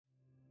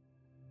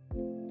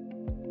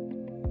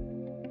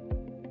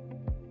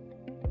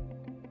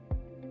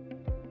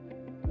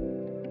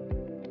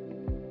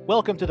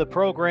Welcome to the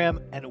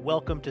program and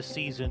welcome to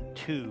Season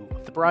 2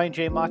 of the Brian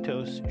J.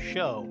 Matos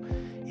Show.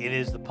 It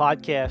is the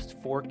podcast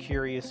for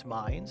curious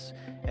minds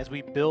as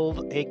we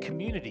build a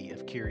community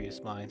of curious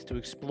minds to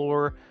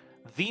explore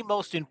the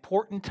most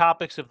important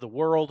topics of the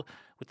world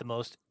with the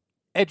most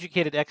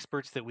educated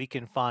experts that we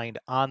can find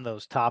on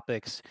those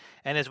topics.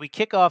 And as we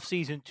kick off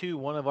Season 2,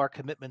 one of our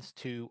commitments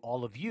to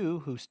all of you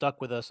who stuck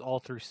with us all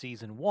through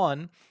Season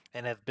 1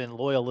 and have been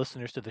loyal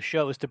listeners to the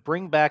show is to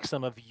bring back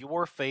some of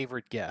your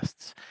favorite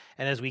guests.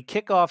 And as we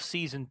kick off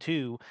Season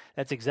 2,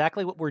 that's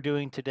exactly what we're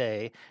doing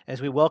today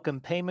as we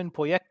welcome Peyman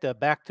Pouryekta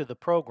back to the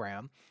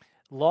program.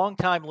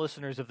 Longtime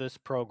listeners of this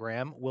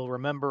program will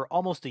remember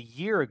almost a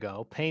year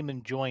ago,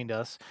 Peyman joined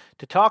us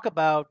to talk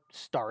about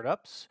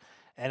startups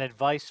and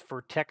advice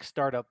for tech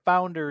startup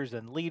founders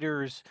and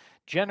leaders,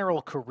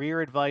 general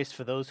career advice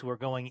for those who are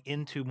going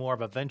into more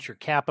of a venture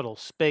capital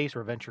space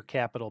or venture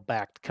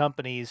capital-backed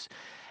companies.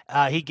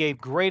 He gave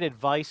great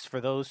advice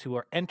for those who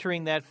are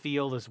entering that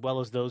field as well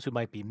as those who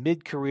might be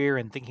mid-career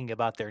and thinking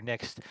about their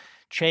next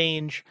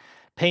change.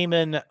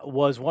 Peyman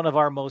was one of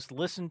our most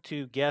listened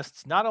to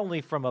guests, not only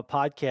from a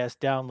podcast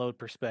download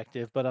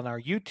perspective, but on our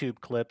YouTube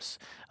clips.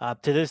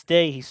 To this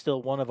day, he's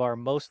still one of our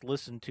most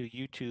listened to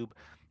YouTube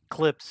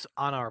clips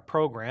on our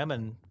program,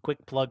 and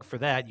quick plug for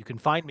that, you can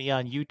find me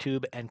on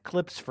YouTube and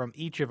clips from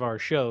each of our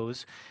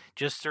shows.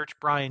 Just search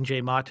Brian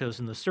J. Matos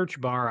in the search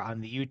bar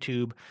on the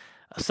YouTube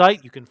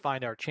site. You can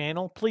find our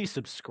channel. Please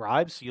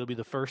subscribe so you'll be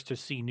the first to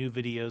see new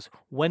videos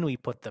when we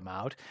put them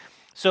out.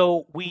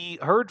 So we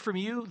heard from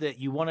you that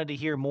you wanted to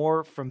hear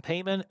more from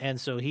Peyman, and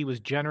so he was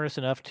generous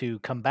enough to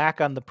come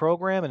back on the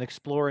program and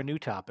explore a new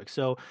topic.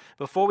 So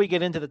before we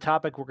get into the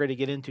topic we're going to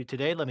get into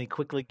today, let me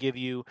quickly give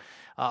you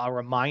a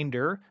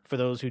reminder for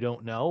those who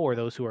don't know or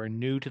those who are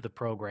new to the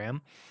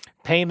program.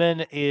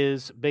 Peyman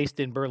is based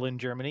in Berlin,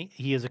 Germany.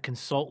 He is a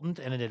consultant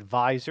and an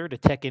advisor to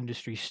tech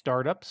industry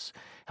startups,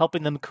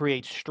 helping them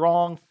create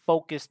strong,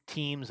 focused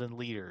teams and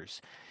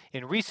leaders.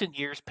 In recent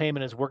years,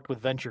 Peyman has worked with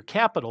venture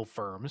capital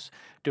firms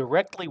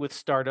directly with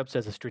startups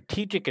as a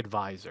strategic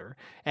advisor,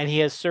 and he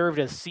has served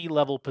as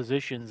C-level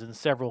positions in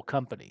several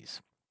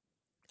companies.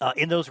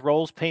 In those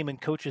roles,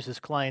 Peyman coaches his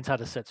clients how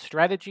to set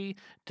strategy,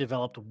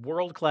 develop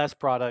world-class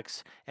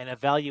products, and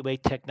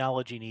evaluate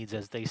technology needs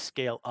as they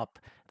scale up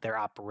their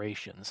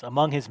operations.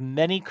 Among his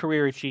many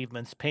career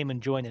achievements, Peyman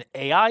joined an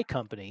AI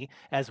company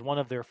as one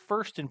of their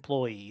first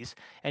employees,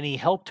 and he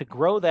helped to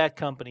grow that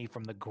company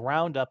from the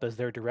ground up as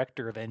their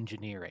director of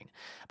engineering.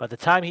 By the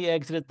time he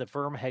exited, the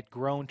firm had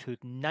grown to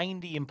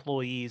 90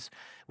 employees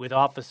with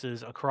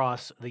offices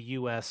across the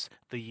US,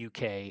 the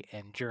UK,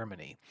 and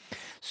Germany.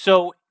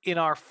 So in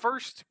our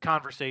first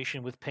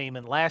conversation with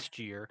Peyman last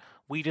year,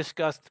 we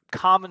discussed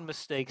common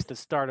mistakes that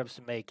startups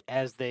make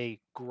as they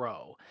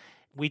grow.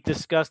 We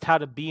discussed how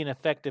to be an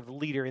effective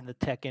leader in the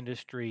tech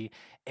industry,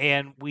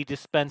 and we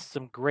dispensed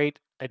some great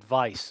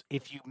advice.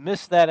 If you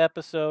missed that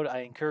episode, I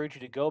encourage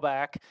you to go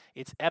back.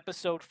 It's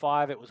episode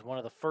 5. It was one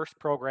of the first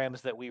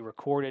programs that we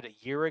recorded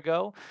a year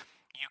ago.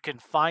 You can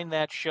find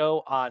that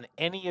show on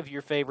any of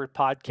your favorite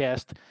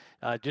podcast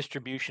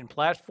distribution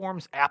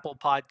platforms, Apple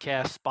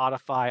Podcasts,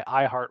 Spotify,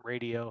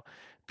 iHeartRadio,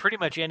 pretty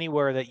much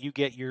anywhere that you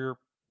get your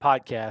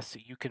podcasts.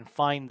 You can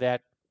find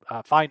that,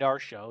 find our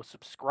show,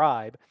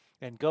 subscribe,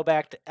 and go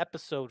back to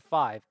episode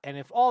 5. And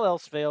if all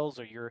else fails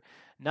or you're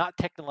not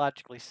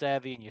technologically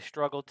savvy and you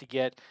struggle to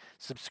get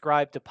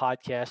subscribed to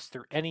podcasts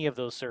through any of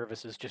those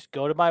services, just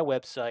go to my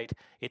website.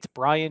 It's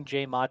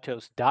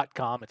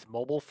brianjmatos.com. It's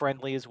mobile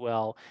friendly as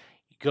well.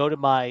 Go to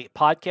my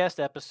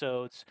podcast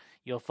episodes,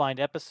 you'll find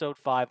episode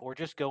 5, or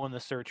just go in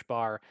the search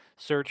bar,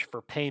 search for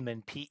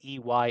Peyman,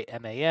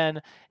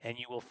 Peyman, and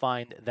you will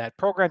find that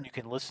program. You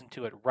can listen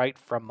to it right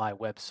from my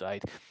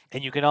website.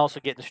 And you can also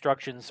get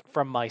instructions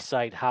from my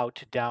site how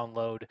to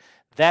download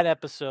that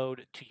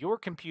episode to your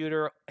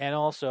computer and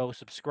also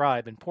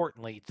subscribe,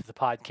 importantly, to the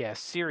podcast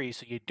series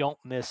so you don't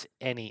miss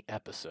any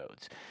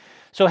episodes.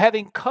 So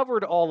having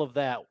covered all of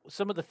that,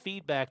 some of the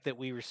feedback that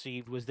we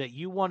received was that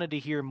you wanted to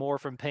hear more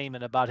from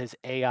Peyman about his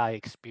AI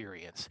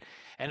experience.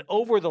 And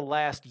over the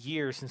last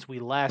year since we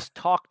last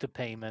talked to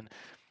Peyman,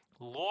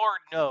 Lord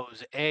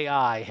knows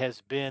AI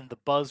has been the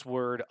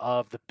buzzword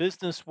of the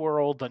business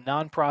world, the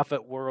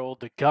nonprofit world,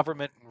 the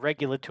government and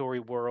regulatory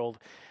world.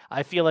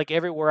 I feel like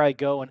everywhere I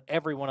go and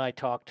everyone I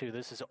talk to,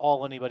 this is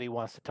all anybody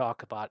wants to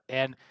talk about,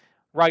 and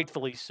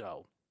rightfully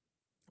so.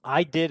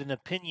 I did an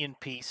opinion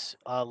piece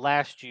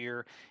last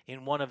year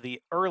in one of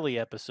the early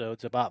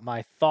episodes about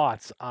my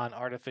thoughts on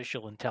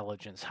artificial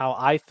intelligence, how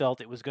I felt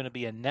it was going to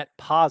be a net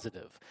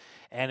positive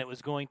and it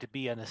was going to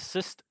be an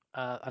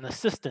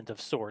assistant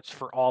of sorts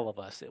for all of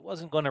us. It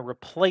wasn't going to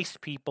replace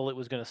people, it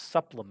was going to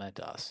supplement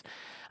us.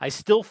 I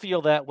still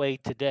feel that way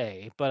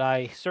today, but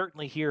I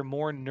certainly hear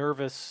more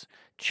nervous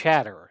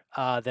chatter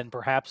than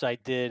perhaps I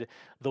did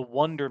the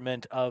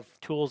wonderment of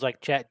tools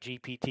like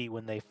ChatGPT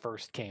when they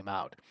first came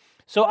out.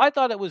 So I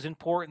thought it was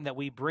important that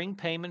we bring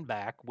Peyman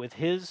back with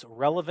his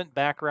relevant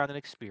background and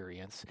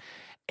experience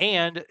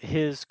and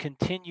his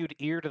continued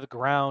ear to the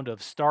ground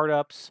of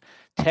startups,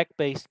 tech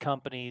based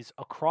companies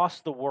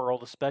across the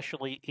world,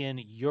 especially in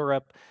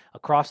Europe,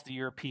 across the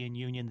European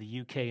Union,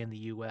 the UK, and the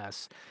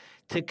US,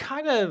 to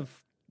kind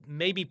of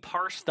maybe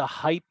parse the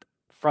hype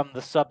from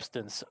the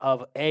substance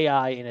of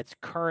AI in its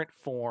current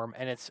form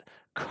and its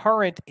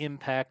current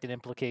impact and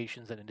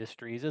implications in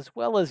industries, as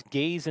well as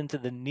gaze into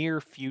the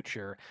near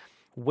future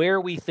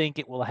where we think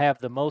it will have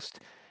the most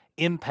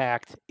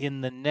impact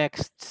in the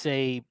next,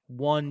 say,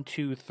 1,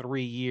 2,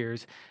 3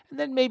 years, and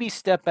then maybe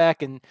step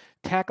back and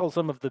tackle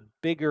some of the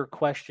bigger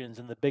questions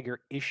and the bigger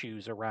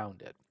issues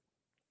around it.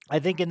 I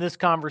think in this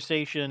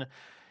conversation,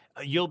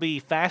 you'll be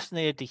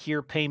fascinated to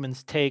hear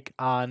Peyman's take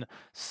on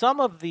some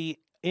of the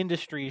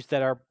industries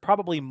that are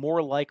probably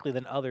more likely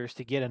than others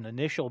to get an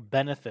initial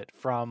benefit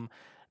from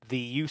the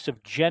use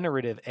of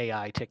generative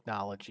AI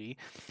technology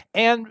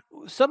and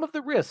some of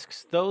the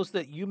risks, those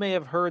that you may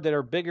have heard that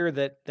are bigger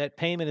that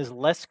Peyman is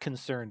less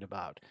concerned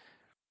about.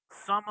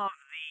 Some of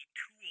the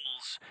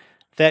tools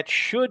that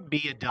should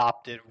be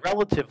adopted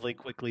relatively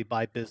quickly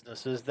by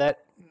businesses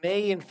that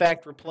may, in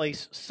fact,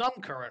 replace some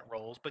current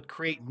roles but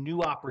create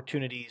new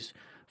opportunities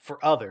for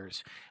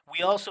others.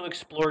 We also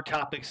explore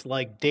topics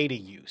like data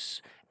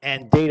use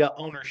and data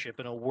ownership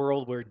in a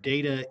world where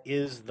data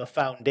is the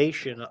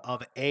foundation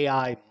of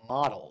AI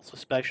models,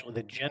 especially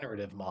the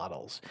generative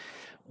models.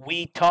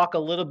 We talk a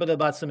little bit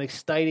about some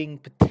exciting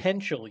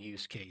potential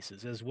use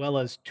cases, as well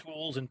as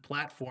tools and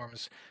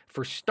platforms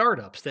for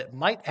startups that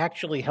might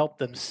actually help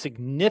them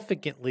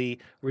significantly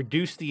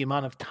reduce the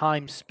amount of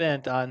time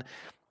spent on,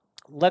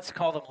 let's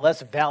call them,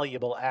 less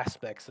valuable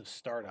aspects of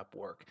startup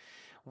work.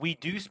 We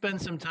do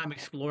spend some time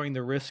exploring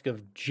the risk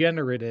of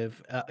general,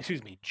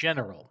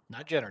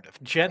 not generative,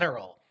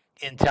 general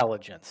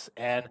intelligence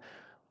and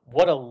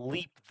what a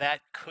leap that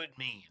could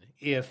mean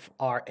if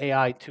our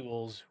AI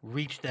tools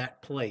reach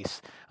that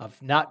place of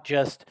not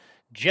just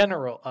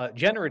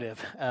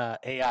generative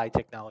AI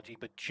technology,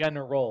 but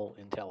general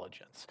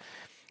intelligence.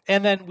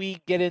 And then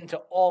we get into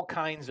all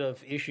kinds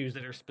of issues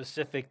that are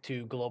specific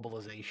to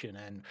globalization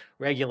and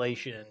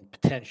regulation,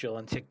 potential,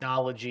 and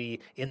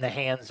technology in the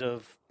hands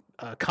of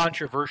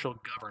controversial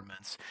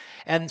governments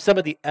and some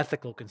of the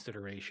ethical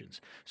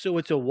considerations. So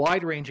it's a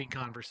wide ranging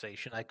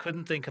conversation. I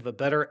couldn't think of a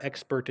better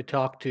expert to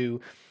talk to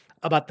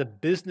about the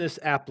business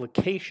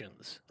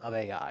applications of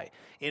AI.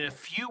 In a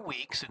few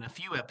weeks, in a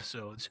few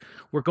episodes,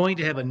 we're going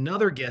to have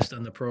another guest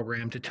on the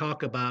program to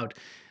talk about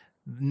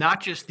not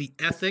just the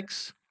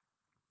ethics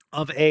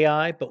of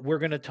AI, but we're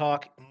going to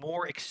talk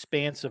more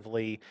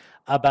expansively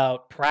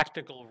about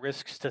practical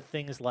risks to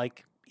things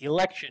like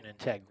election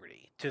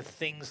integrity, to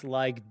things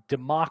like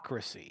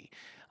democracy.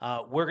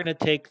 We're going to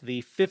take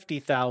the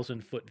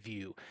 50,000-foot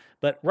view.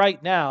 But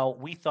right now,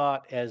 we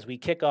thought as we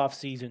kick off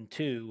season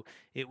 2,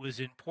 it was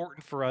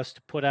important for us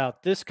to put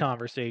out this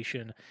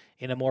conversation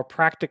in a more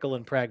practical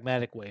and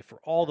pragmatic way for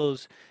all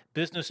those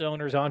business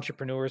owners,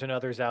 entrepreneurs, and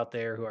others out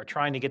there who are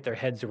trying to get their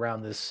heads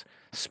around this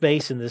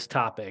space and this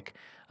topic.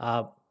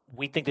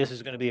 We think this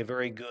is going to be a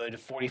very good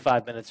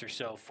 45 minutes or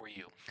so for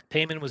you.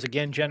 Peyman was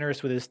again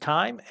generous with his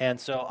time, and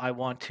so I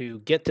want to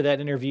get to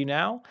that interview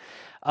now.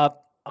 A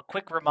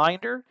quick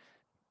reminder,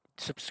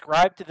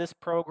 subscribe to this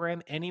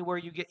program anywhere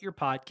you get your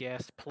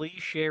podcast.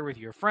 Please share with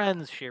your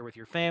friends, share with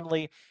your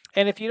family.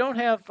 And if you don't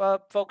have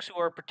folks who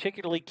are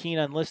particularly keen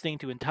on listening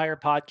to entire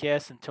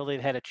podcasts until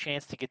they've had a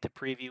chance to get to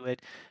preview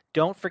it,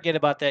 don't forget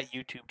about that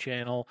YouTube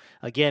channel.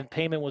 Again,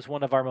 Peyman was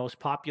one of our most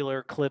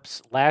popular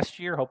clips last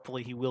year.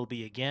 Hopefully he will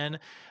be again.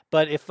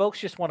 But if folks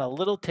just want a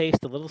little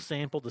taste, a little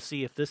sample to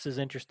see if this is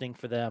interesting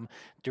for them,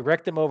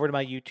 direct them over to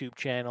my YouTube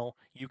channel.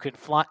 You can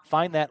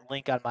find that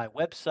link on my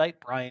website,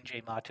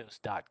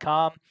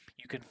 brianjmatos.com.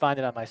 You can find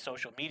it on my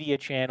social media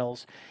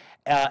channels.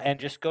 And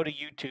just go to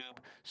YouTube,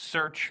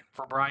 search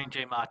for Brian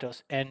J.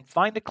 Matos, and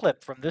find a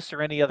clip from this or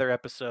any other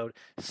episode.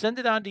 Send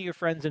it on to your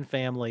friends and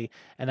family,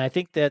 and I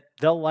think that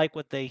they'll like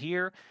what they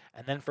hear.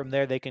 And then from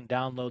there, they can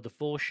download the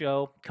full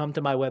show, come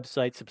to my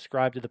website,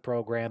 subscribe to the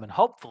program, and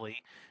hopefully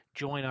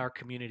join our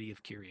community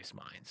of curious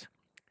minds.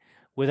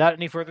 Without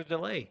any further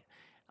delay,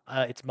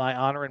 it's my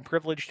honor and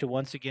privilege to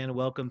once again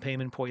welcome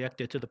Peyman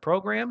Pouryekta to the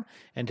program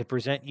and to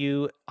present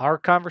you our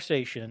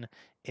conversation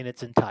in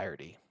its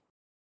entirety.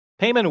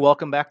 Peyman,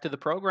 welcome back to the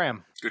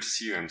program. Good to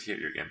see you and hear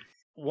you again.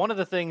 One of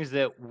the things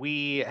that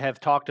we have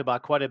talked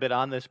about quite a bit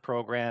on this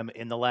program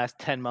in the last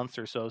 10 months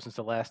or so, since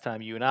the last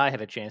time you and I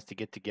had a chance to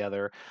get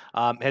together,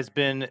 has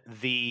been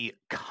the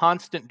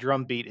constant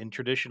drumbeat in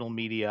traditional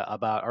media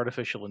about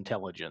artificial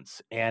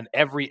intelligence and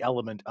every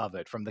element of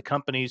it, from the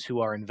companies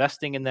who are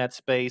investing in that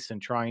space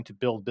and trying to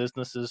build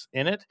businesses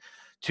in it,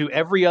 to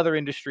every other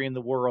industry in the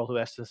world who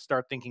has to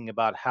start thinking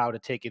about how to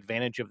take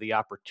advantage of the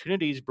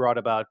opportunities brought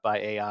about by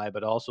AI,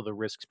 but also the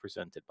risks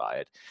presented by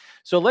it.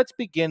 So let's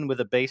begin with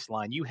a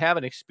baseline. You have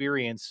an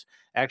experience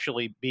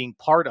actually being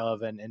part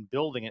of and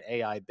building an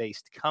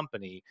AI-based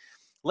company.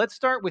 Let's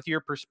start with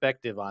your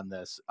perspective on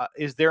this.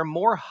 Is there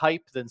more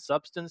hype than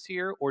substance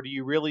here, or do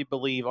you really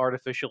believe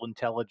artificial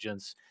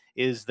intelligence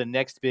is the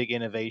next big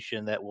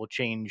innovation that will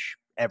change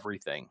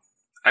everything?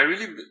 I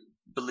really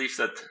believe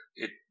that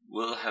it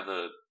will have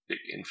a big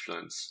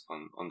influence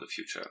on the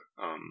future,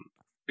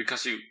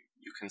 because you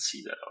can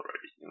see that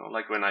already.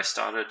 Like when I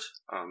started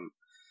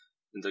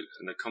in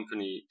the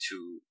company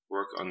to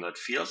work on that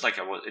field, like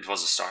it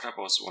was a startup.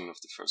 I was one of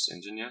the first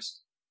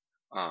engineers,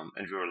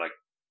 and we were like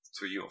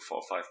 3 or 4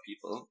 or 5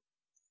 people,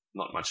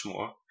 not much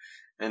more.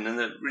 And in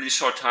a really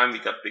short time, we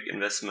got big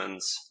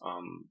investments.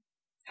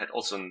 Had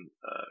also an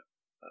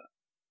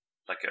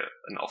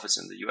office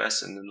in the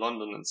US and in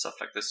London and stuff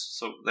like this.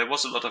 So there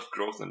was a lot of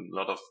growth and a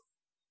lot of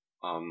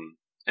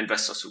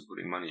investors who were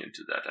putting money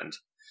into that. And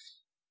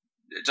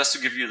just to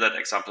give you that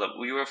example,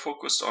 we were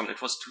focused on,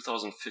 it was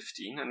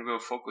 2015, and we were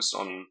focused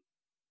on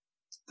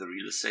the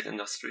real estate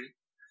industry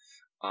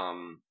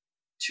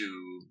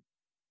to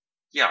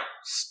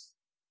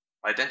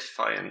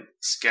identify and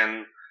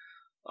scan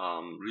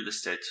real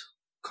estate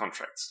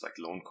contracts, like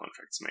loan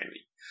contracts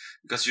mainly.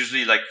 Because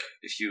usually, like,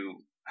 if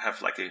you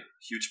have like a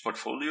huge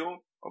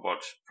portfolio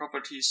about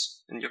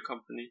properties in your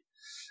company,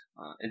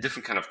 in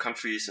different kind of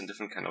countries and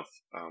different kind of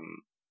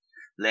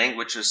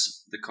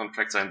languages, the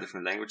contracts are in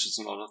different languages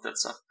and all of that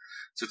stuff.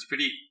 So it's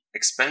pretty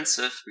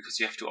expensive because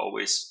you have to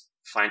always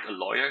find a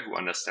lawyer who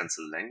understands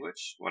the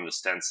language, who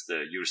understands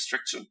the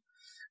jurisdiction,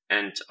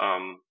 and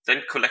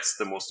then collects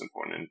the most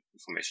important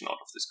information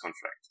out of this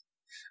contract.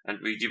 And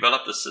we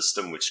developed a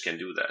system which can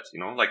do that,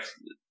 like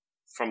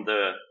from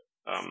the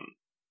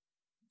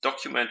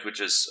document, which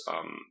is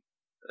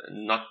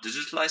not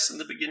digitalized in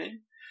the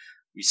beginning.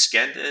 We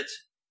scanned it,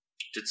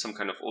 did some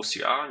kind of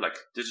OCR, like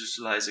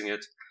digitalizing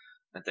it,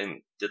 and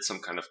then did some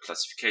kind of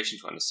classification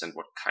to understand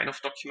what kind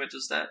of document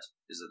is that.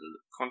 Is it a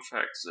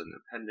contract, is it an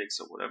appendix,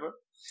 or whatever?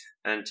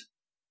 And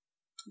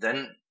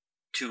then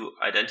to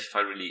identify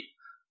really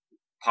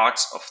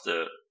parts of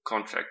the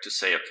contract to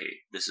say, okay,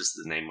 this is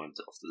the name of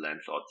the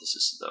landlord, this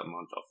is the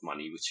amount of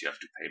money which you have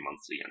to pay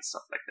monthly and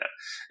stuff like that.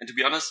 And to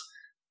be honest,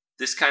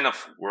 this kind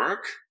of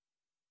work,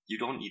 you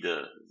don't need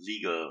a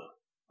legal,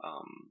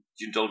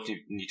 you don't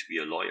need to be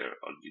a lawyer,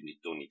 or you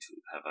don't need to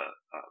have a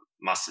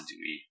master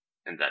degree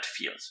in that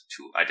field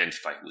to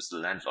identify who's the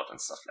landlord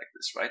and stuff like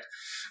this,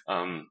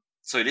 right?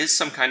 So it is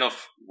some kind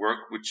of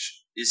work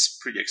which is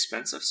pretty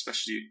expensive,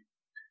 especially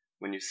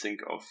when you think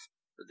of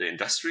the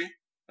industry.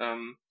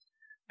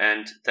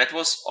 And that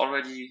was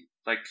already,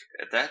 like,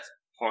 at that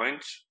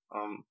point,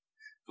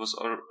 it was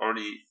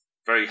already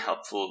very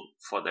helpful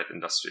for that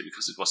industry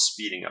because it was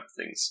speeding up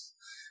things.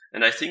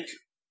 And I think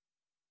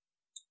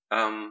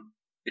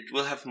it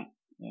will have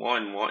more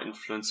and more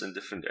influence in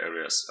different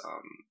areas.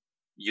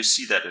 You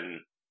see that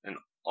in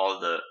all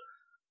the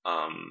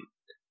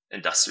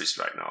industries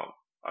right now,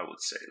 I would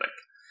say,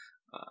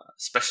 like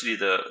especially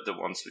the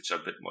ones which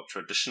are a bit more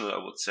traditional,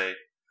 I would say,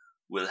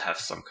 will have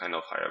some kind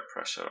of higher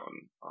pressure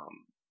on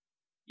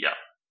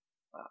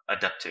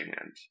adapting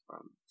and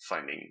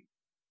finding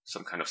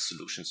some kind of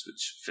solutions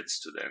which fits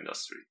to the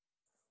industry.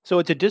 So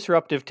it's a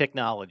disruptive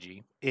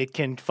technology. It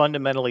can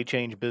fundamentally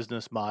change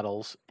business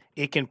models.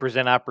 It can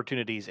present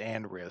opportunities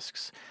and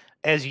risks.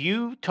 As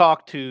you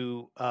talk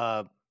to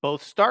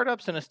both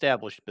startups and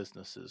established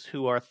businesses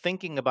who are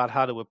thinking about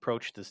how to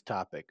approach this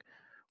topic,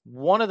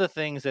 one of the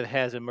things that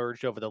has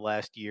emerged over the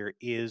last year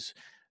is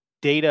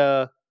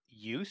data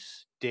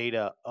use,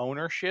 data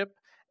ownership,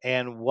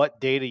 and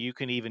what data you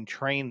can even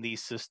train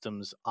these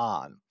systems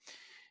on.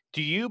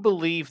 Do you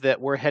believe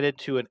that we're headed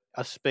to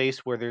a space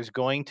where there's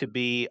going to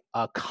be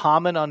a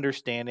common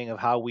understanding of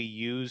how we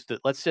use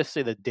let's just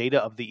say the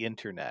data of the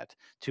internet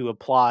to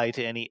apply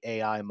to any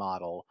AI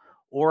model?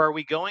 Or are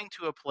we going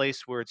to a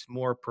place where it's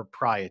more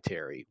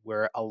proprietary,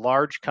 where a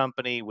large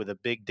company with a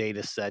big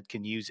data set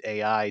can use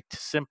AI to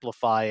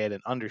simplify it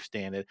and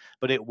understand it,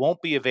 but it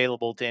won't be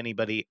available to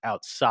anybody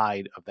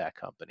outside of that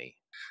company?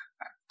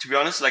 To be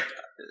honest, like,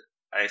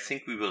 I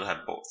think we will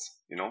have both.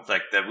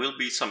 Like, there will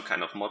be some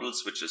kind of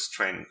models which is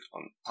trained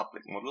on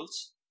public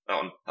models.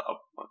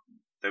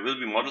 There will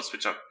be models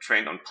which are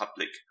trained on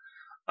public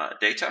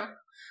data.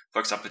 For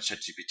example,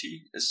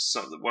 ChatGPT is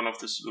one of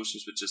the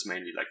solutions which is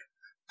mainly like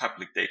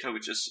public data,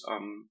 which is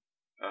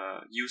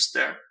used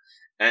there,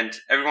 and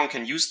everyone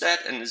can use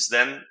that and is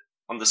then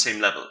on the same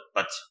level.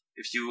 But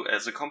if you,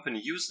 as a company,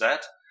 use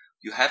that,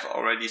 you have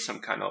already some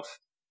kind of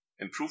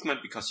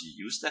improvement because you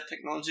use that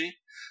technology,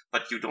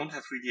 but you don't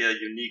have really a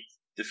unique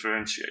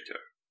differentiator,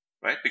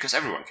 right? Because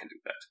everyone can do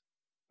that,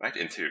 right?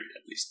 In theory,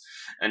 at least.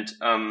 And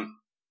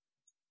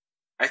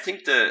I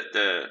think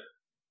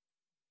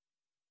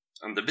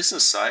on the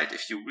business side,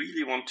 if you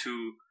really want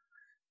to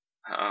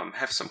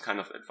have some kind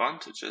of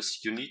advantages,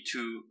 you need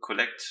to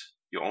collect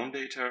your own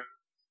data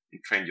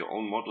and train your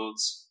own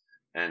models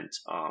and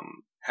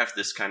have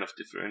this kind of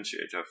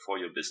differentiator for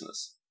your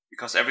business,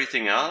 because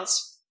everything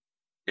else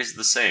is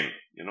the same,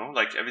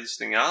 like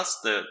everything else,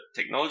 the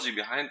technology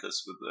behind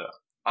this with the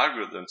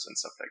algorithms and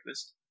stuff like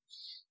this,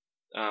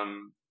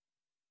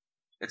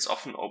 it's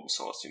often open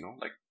source,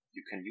 like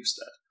you can use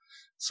that.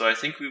 So I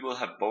think we will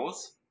have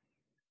both.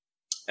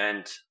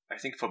 And I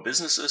think for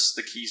businesses,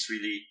 the key is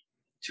really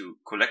to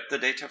collect the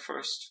data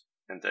first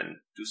and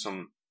then do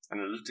some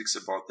analytics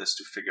about this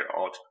to figure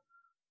out,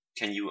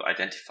 can you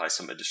identify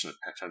some additional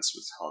patterns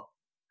which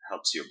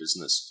helps your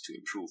business to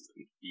improve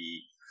and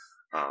be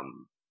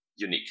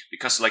unique?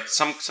 Because like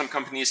some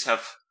companies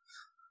have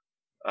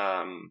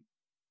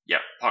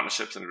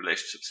partnerships and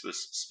relationships with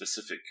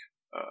specific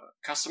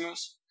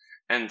customers,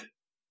 and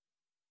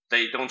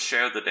they don't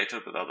share the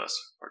data with others,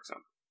 for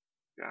example.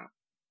 Yeah.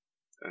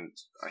 And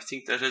I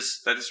think that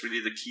is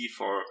really the key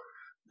for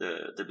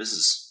the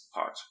business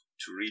part,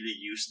 to really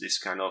use this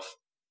kind of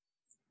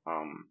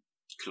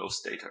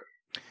closed data.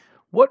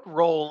 What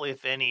role,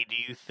 if any, do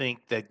you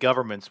think that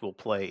governments will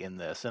play in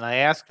this? And I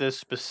ask this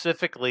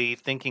specifically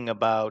thinking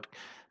about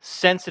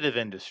sensitive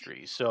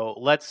industries. So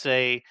let's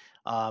say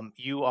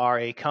you are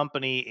a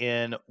company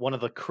in one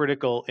of the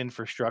critical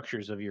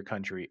infrastructures of your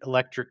country,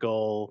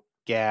 electrical,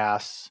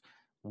 gas,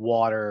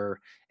 water,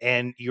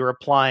 and you're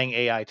applying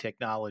AI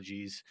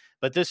technologies.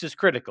 But this is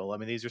critical. I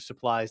mean, these are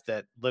supplies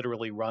that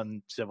literally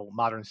run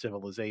modern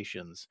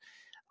civilizations.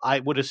 I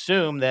would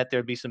assume that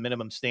there'd be some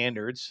minimum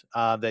standards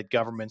that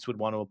governments would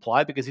want to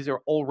apply, because these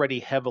are already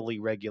heavily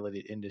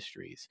regulated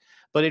industries.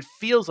 But it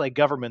feels like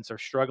governments are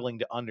struggling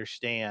to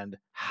understand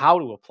how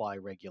to apply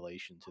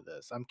regulation to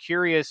this. I'm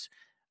curious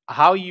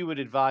how you would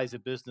advise a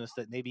business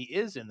that maybe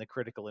is in the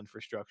critical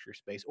infrastructure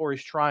space or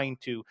is trying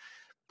to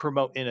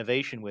promote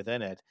innovation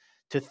within it,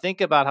 to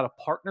think about how to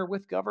partner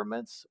with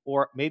governments,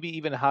 or maybe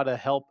even how to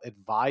help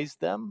advise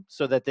them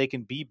so that they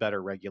can be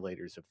better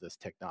regulators of this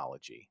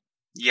technology.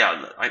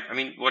 Yeah, I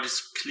mean, what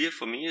is clear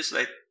for me is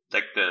like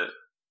the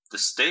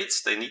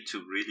states, they need to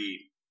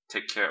really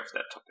take care of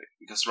that topic,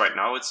 because right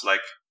now it's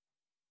like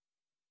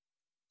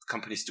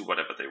companies do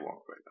whatever they want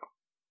right now,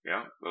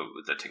 yeah,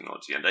 with the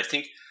technology. And I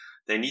think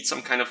they need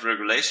some kind of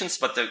regulations,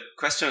 but the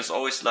question is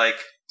always like,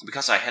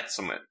 because I had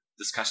some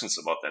discussions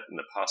about that in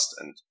the past,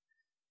 and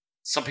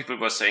some people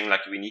were saying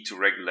like we need to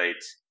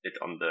regulate it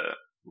on the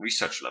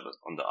research level,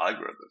 on the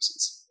algorithms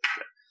and stuff like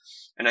that.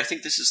 And I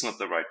think this is not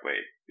the right way,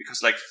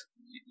 because like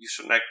you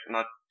should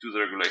not do the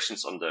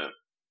regulations on the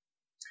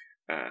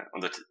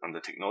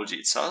technology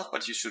itself,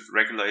 but you should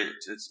regulate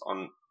it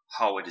on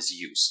how it is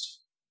used.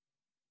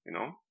 You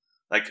know,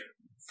 like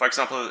for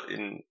example,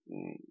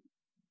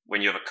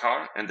 when you have a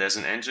car and there's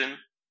an engine,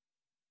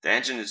 the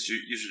engine is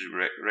usually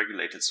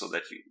regulated so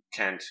that you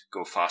can't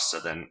go faster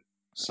than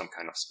some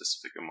kind of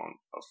specific amount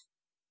of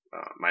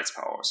miles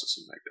per hour or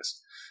something like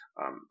this.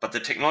 But the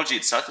technology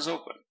itself is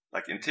open.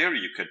 Like in theory,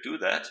 you could do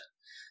that.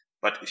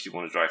 But if you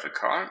want to drive a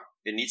car,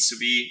 it needs to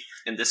be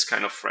in this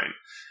kind of frame.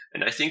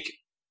 And I think,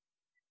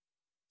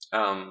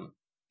 the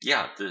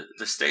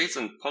states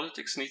and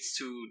politics needs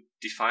to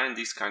define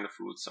these kind of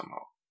rules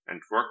somehow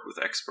and work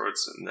with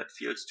experts in that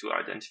field to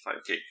identify,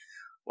 okay,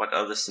 what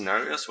are the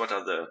scenarios, what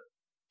are the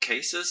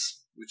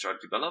cases which are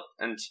developed,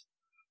 and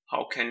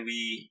how can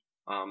we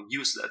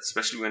use that,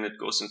 especially when it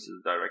goes into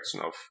the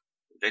direction of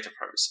data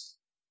privacy.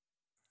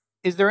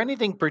 Is there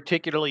anything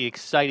particularly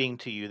exciting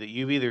to you that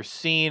you've either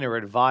seen or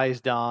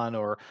advised on,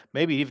 or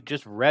maybe you've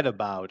just read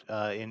about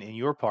in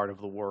your part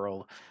of the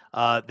world,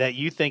 that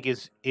you think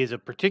is a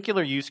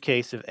particular use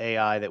case of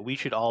AI that we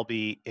should all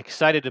be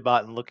excited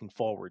about and looking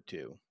forward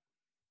to?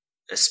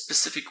 A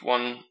specific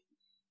one,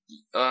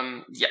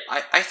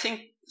 I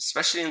think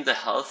especially in the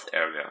health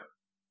area,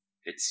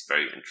 it's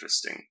very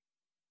interesting,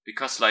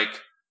 because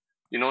like,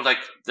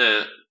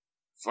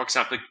 for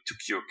example, to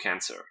cure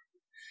cancer,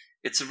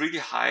 it's a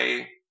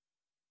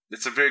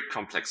very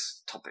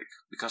complex topic,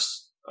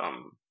 because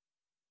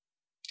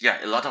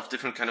a lot of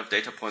different kind of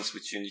data points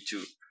which you need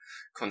to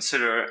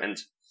consider. And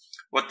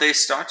what they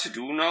start to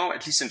do now,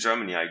 at least in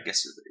Germany, I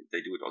guess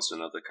they do it also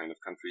in other kind of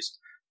countries,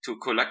 to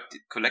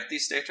collect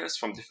these data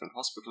from different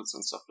hospitals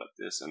and stuff like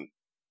this, and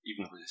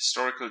even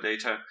historical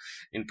data,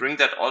 and bring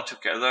that all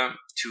together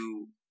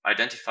to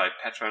identify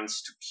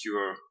patterns to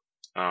cure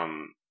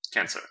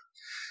cancer.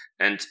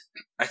 And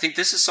I think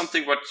this is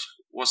something what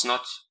was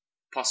not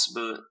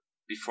possible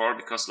before,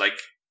 because like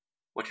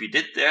what we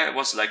did there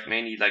was like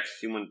mainly like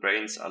human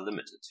brains are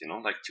limited,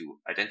 like to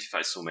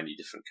identify so many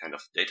different kind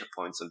of data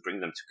points and bring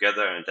them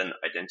together and then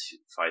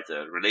identify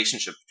the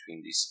relationship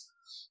between these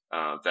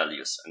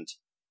values. And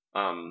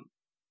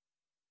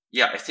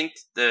I think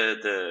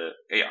the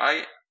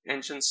AI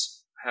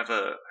engines have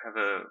a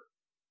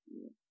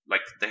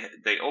like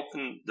they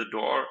open the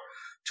door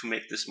to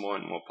make this more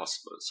and more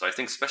possible. So I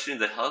think especially in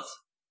the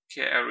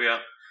healthcare area,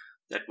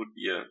 that would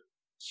be a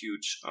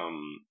huge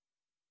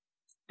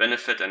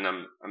benefit, and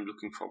I'm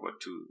looking forward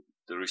to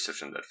the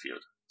research in that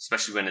field,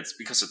 especially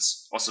because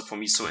it's also for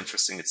me so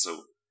interesting. It's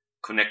so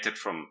connected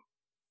from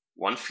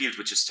one field,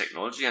 which is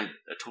technology, and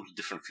a totally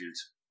different field,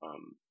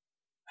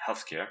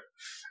 healthcare.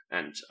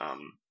 And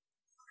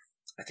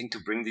I think to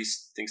bring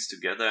these things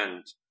together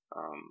and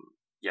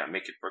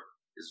make it work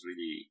is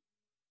really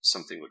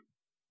something that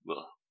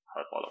will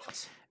help all of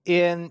us.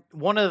 In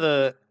one of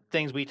the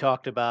things we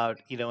talked about,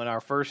 in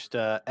our first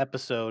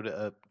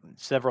episode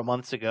several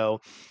months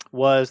ago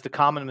was the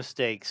common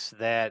mistakes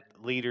that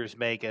leaders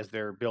make as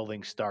they're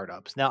building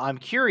startups. Now, I'm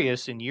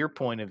curious, in your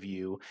point of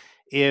view,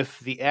 if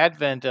the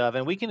advent of,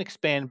 and we can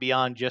expand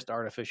beyond just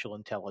artificial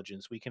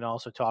intelligence, we can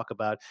also talk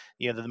about,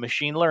 the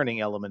machine learning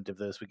element of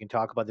this. We can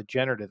talk about the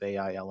generative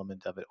AI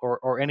element of it,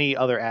 or any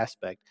other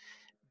aspect.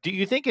 Do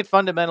you think it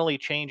fundamentally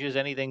changes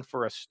anything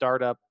for a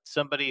startup,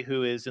 somebody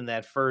who is in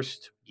that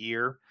first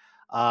year?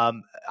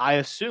 I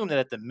assume that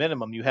at the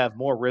minimum, you have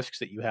more risks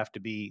that you have to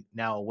be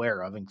now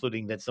aware of,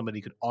 including that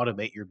somebody could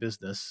automate your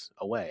business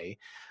away.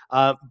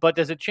 But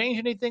does it change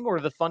anything, or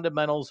do the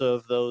fundamentals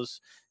of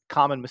those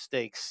common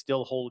mistakes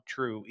still hold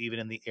true even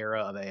in the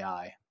era of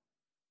AI?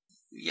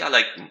 Yeah,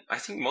 like I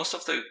think most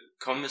of the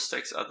common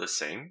mistakes are the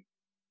same,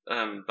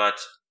 but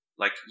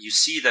like you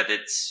see that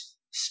it's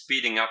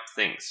speeding up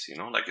things.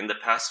 Like in the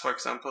past, for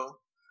example,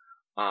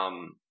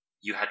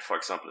 you had, for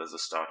example, as a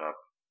startup,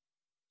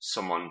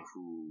 someone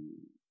who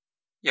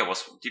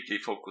was deeply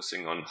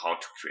focusing on how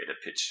to create a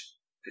pitch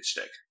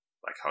deck,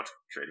 like how to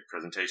create a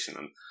presentation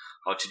and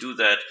how to do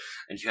that.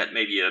 And you had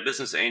maybe a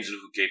business angel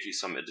who gave you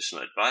some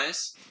additional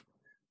advice.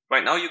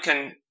 Right now,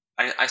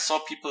 I saw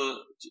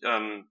people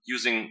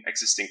using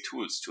existing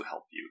tools to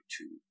help you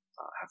to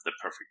have the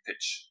perfect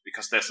pitch,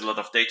 because there's a lot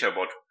of data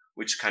about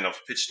which kind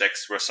of pitch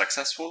decks were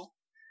successful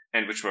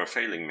and which were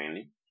failing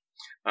mainly.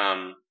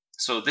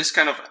 So this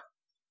kind of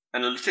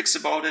analytics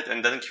about it,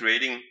 and then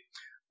creating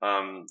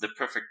the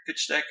perfect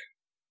pitch deck,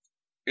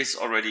 is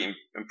already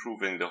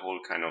improving the whole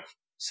kind of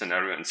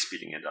scenario and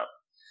speeding it up.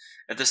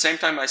 At the same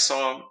time, I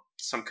saw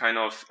some kind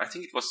of, I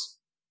think it was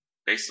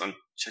based on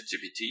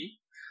ChatGPT,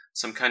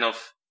 some kind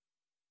of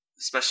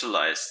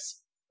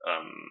specialized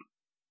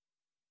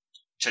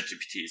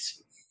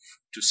ChatGPTs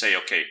to say,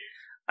 okay,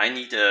 I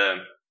need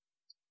a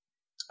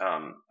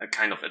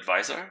kind of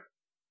advisor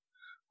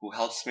who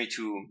helps me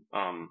to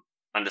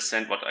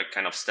understand what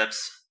kind of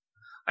steps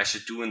I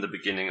should do in the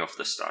beginning of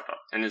the startup.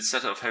 And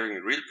instead of having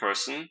a real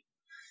person,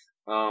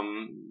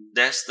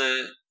 there's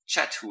the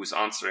chat who is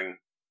answering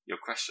your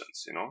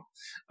questions,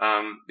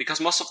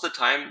 because most of the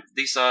time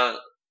these are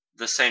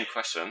the same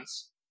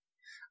questions,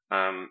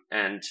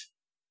 and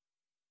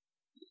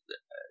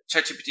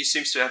ChatGPT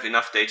seems to have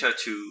enough data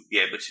to be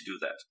able to do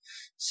that.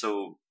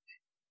 So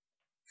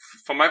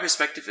from my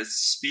perspective, it's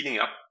speeding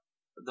up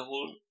the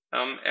whole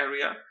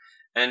area,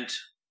 and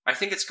I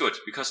think it's good,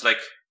 because like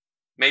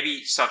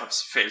maybe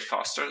startups fail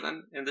faster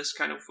than in this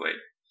kind of way.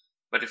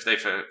 But if they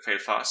fail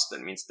fast,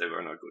 that means they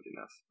were not good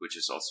enough, which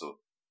is also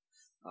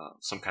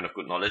some kind of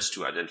good knowledge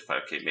to identify,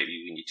 okay,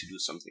 maybe we need to do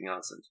something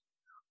else. And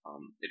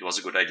it was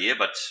a good idea,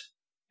 but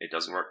it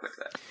doesn't work like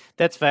that.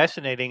 That's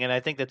fascinating, and I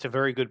think that's a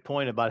very good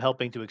point about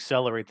helping to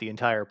accelerate the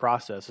entire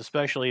process,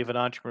 especially if an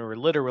entrepreneur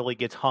literally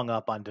gets hung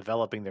up on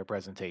developing their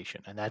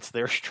presentation, and that's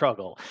their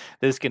struggle.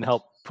 This can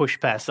help push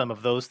past some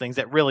of those things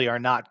that really are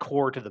not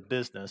core to the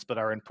business, but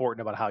are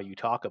important about how you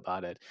talk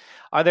about it.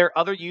 Are there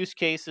other use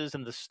cases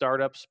in the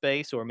startup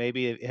space, or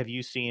maybe have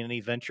you seen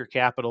any venture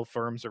capital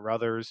firms or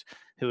others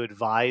who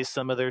advise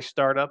some of their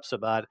startups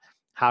about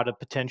how to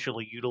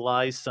potentially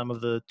utilize some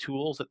of the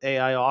tools that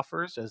AI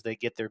offers as they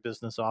get their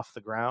business off the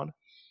ground?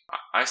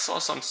 I saw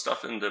some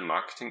stuff in the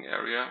marketing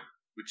area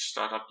which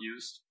startup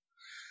used,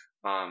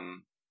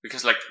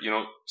 because like,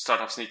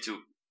 startups need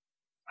to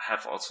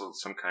have also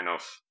some kind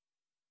of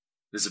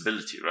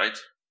visibility, right?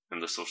 In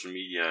the social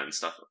media and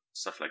stuff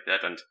like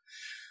that, and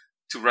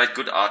to write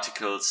good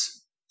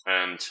articles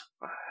and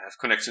have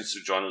connections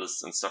to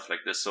journalists and stuff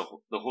like this.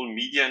 So the whole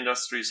media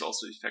industry is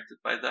also affected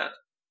by that.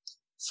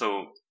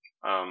 So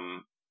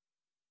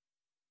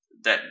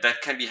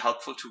that can be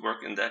helpful to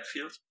work in that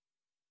field,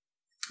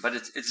 but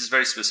it is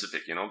very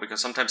specific, because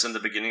sometimes in the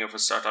beginning of a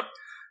startup,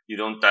 you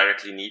don't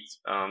directly need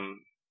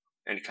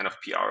any kind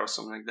of PR or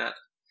something like that.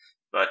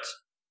 But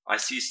I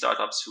see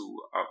startups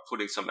who are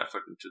putting some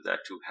effort into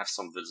that to have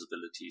some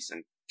visibilities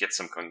and get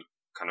some kind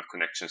of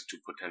connections to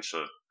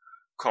potential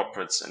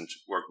corporates and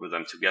work with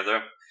them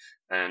together.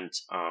 And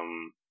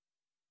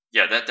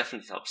that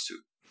definitely helps too.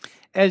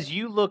 As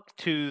you look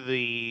to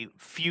the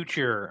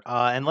future,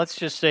 and let's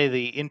just say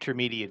the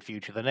intermediate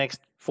future, the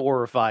next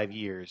 4 or 5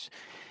 years,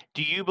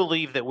 do you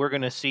believe that we're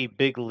going to see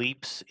big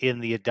leaps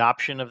in the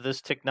adoption of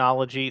this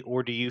technology,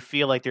 or do you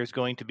feel like there's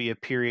going to be a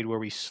period where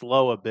we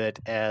slow a bit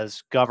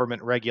as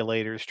government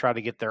regulators try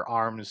to get their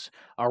arms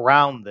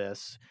around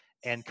this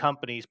and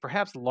companies,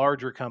 perhaps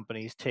larger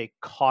companies, take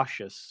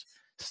cautious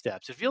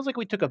steps? It feels like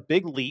we took a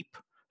big leap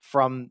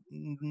from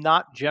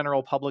not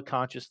general public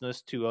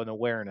consciousness to an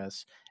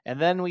awareness, and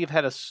then we've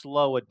had a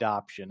slow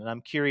adoption. And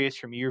I'm curious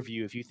from your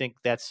view if you think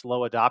that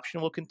slow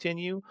adoption will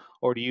continue,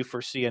 or do you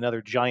foresee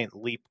another giant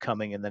leap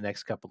coming in the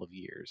next couple of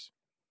years?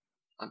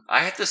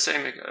 I had the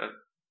same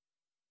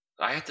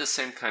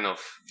kind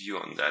of view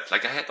on that.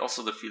 Like I had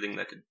also the feeling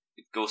that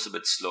it goes a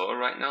bit slower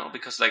right now,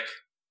 because like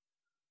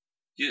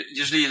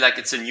usually like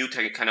it's a new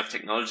kind of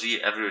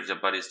technology,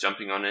 everybody's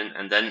jumping on it,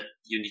 and then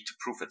you need to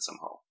prove it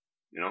somehow.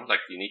 Like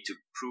you need to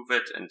prove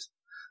it and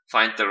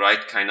find the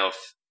right kind of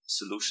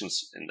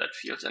solutions in that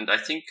field. And I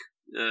think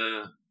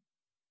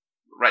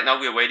right now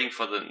we're waiting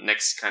for the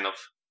next kind of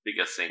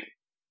bigger thing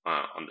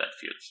on that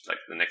field, like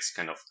the next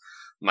kind of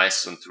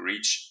milestone to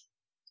reach.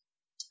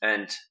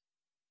 And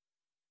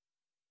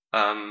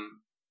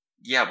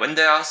when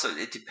there are, so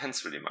it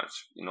depends really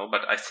much,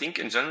 but I think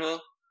in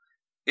general,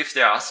 if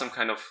there are some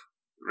kind of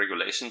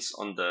regulations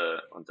on the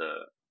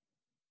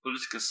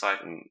political side,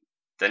 and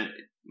then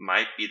it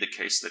might be the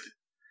case that it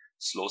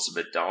slows a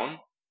bit down.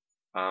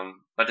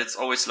 But it's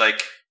always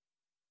like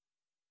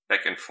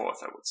back and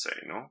forth, I would say,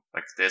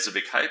 like there's a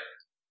big hype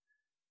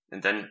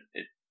and then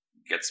it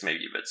gets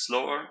maybe a bit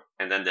slower.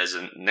 And then there's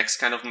a next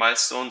kind of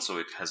milestone. So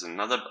it has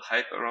another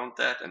hype around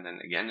that. And then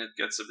again, it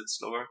gets a bit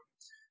slower.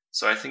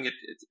 So I think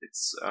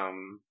it's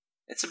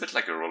a bit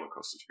like a roller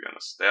coaster, to be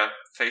honest. There are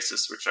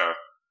phases which are,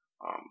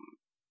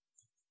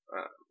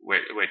 where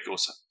it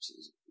goes,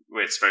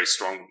 where it's very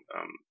strong,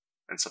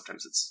 and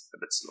sometimes it's a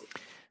bit slow.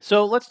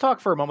 So let's talk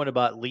for a moment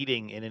about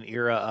leading in an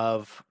era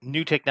of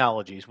new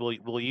technologies.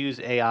 We'll use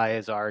AI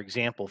as our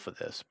example for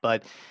this,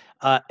 but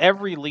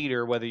every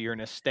leader, whether you're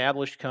an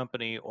established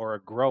company or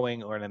a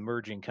growing or an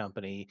emerging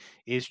company,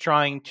 is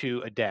trying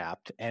to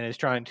adapt and is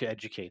trying to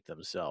educate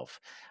themselves.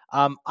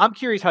 I'm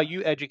curious how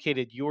you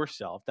educated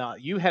yourself. Now,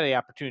 you had the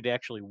opportunity to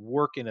actually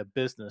work in a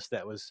business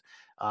that was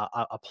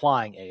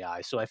applying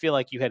AI, so I feel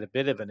like you had a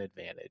bit of an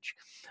advantage.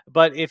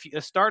 But if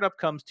a startup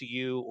comes to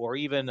you, or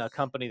even a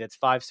company that's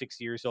 5-6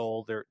 years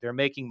old, they're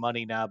making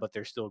money now, but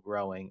they're still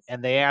growing,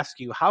 and they ask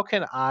you, how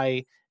can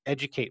I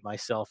educate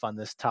myself on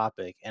this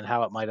topic and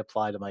how it might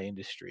apply to my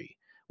industry?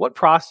 What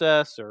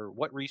process or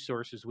what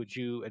resources would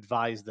you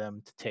advise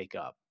them to take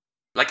up?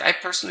 Like I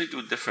personally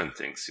do different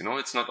things,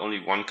 it's not only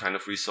one kind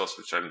of resource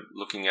which I'm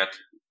looking at.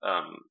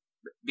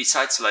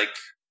 Besides like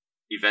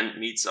event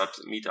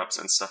meetups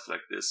and stuff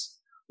like this,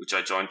 which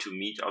I join to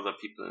meet other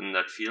people in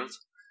that field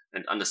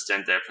and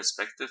understand their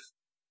perspective.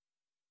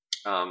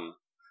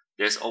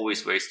 There's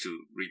always ways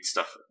to read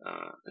stuff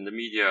in the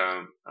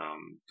media,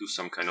 do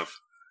some kind of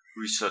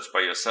research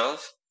by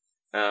yourself.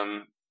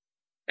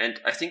 And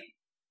I think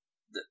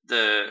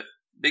the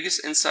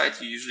biggest insight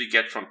you usually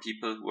get from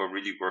people who are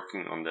really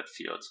working on that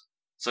field.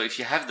 So if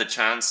you have the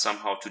chance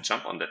somehow to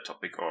jump on that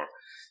topic, or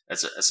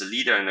as a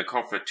leader in a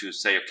corporate to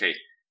say, okay,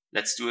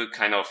 let's do a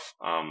kind of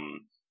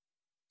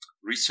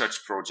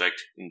research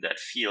project in that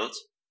field.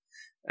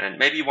 And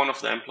maybe one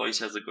of the employees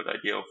has a good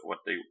idea of what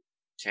they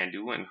can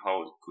do and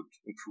how it could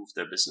improve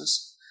their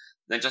business,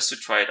 then just to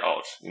try it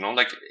out,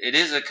 like it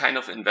is a kind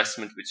of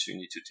investment which you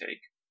need to take.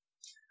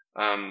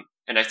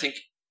 And I think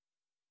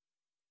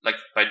like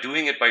by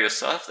doing it by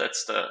yourself,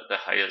 that's the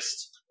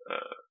highest,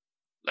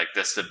 like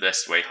that's the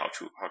best way how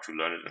to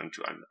learn it and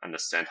to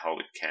understand how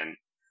it can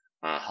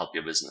help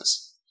your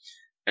business.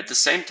 At the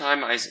same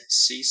time, I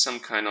see some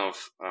kind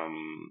of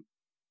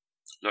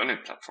learning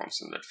platforms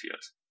in that field,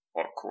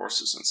 or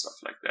courses and stuff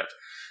like that,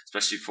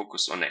 especially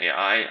focused on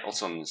AI,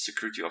 also on the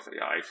security of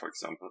AI, for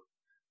example.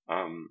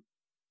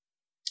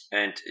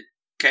 And it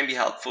can be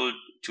helpful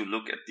to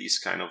look at these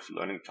kind of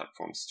learning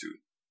platforms too,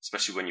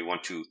 especially when you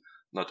want to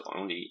not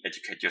only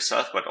educate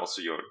yourself, but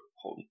also your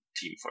whole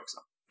team, for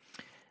example.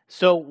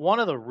 So one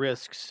of the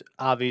risks,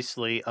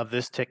 obviously, of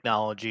this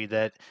technology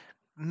that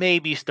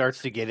maybe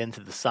starts to get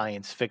into the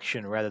science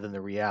fiction rather than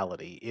the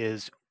reality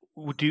is,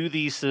 do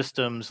these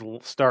systems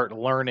start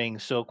learning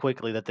so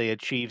quickly that they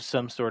achieve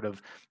some sort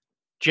of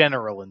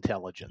general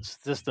intelligence,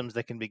 systems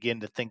that can begin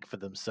to think for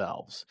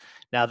themselves?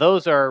 Now,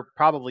 those are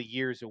probably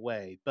years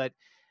away, but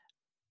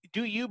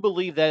do you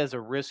believe that is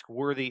a risk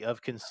worthy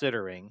of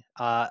considering?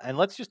 And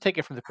let's just take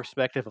it from the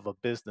perspective of a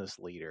business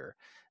leader,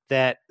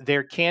 that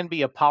there can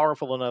be a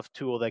powerful enough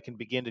tool that can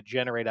begin to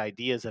generate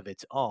ideas of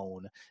its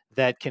own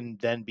that can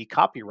then be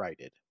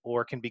copyrighted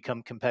or can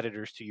become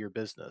competitors to your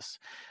business.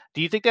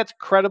 Do you think that's a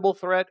credible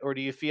threat, or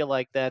do you feel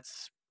like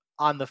that's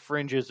on the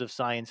fringes of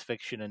science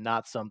fiction and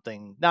not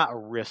a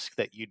risk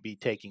that you'd be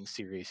taking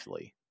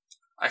seriously?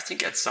 I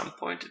think at some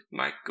point it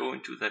might go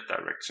into that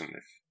direction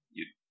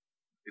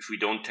if we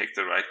don't take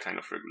the right kind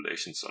of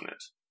regulations on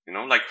it.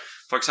 Like,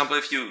 for example,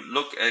 if you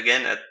look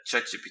again at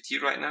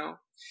ChatGPT right now,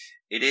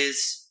 it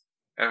is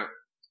a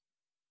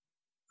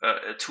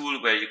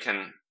tool where you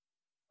can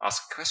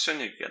ask a question,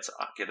 you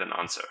get an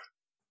answer,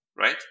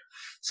 right?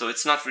 So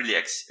it's not really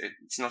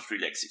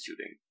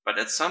executing. But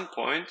at some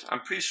point,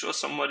 I'm pretty sure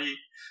somebody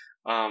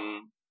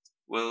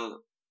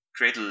will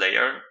create a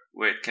layer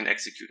where it can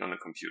execute on a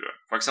computer.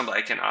 For example,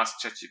 I can ask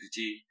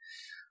ChatGPT,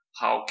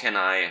 how can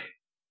I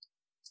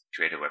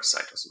create a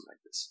website or something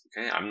like this?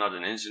 Okay, I'm not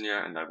an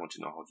engineer and I want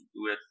to know how to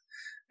do it.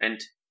 And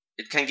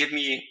it can give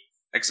me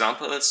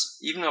examples,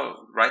 even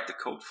write the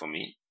code for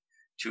me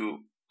to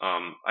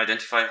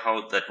identify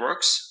how that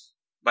works,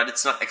 but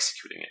it's not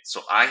executing it.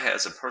 So I,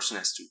 as a person,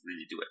 has to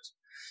really do it.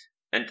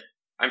 And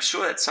I'm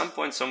sure at some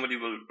point somebody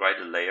will write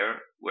a layer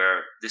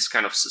where this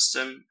kind of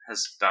system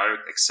has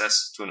direct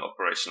access to an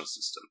operational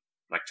system,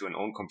 like to an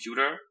own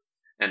computer,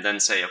 and then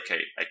say, okay,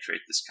 I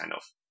create this kind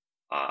of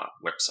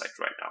website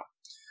right now.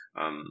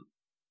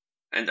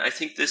 And I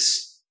think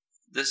this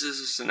is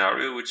a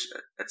scenario which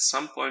at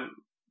some point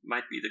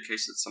might be the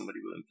case that somebody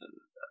will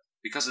implement that,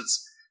 because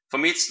for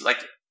me it's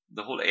like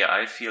the whole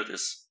AI field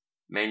is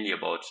mainly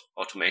about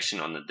automation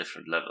on a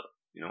different level.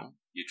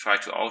 You try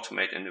to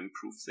automate and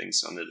improve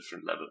things on a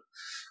different level.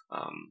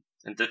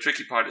 And the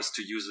tricky part is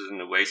to use it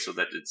in a way so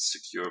that it's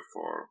secure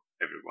for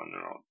everyone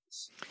around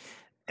us.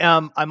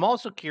 I'm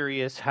also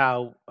curious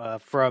how,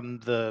 from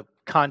the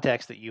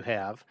context that you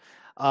have,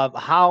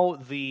 how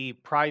the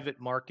private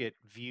market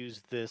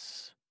views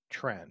this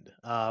trend,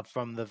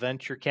 from the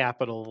venture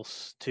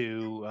capitals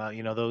to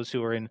those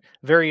who are in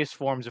various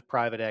forms of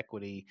private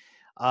equity.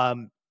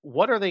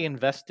 What are they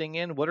investing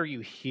in? What are you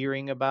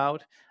hearing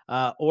about?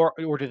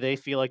 Or do they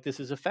feel like this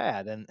is a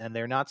fad and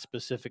they're not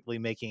specifically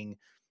making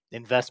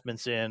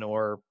investments in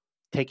or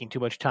taking too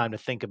much time to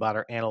think about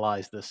or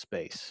analyze this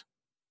space?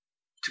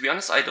 To be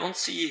honest, I don't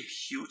see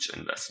huge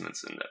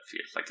investments in that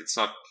field. Like, it's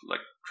not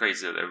like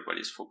crazy that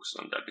everybody's focused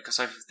on that, because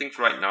I think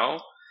right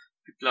now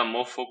people are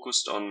more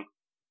focused on,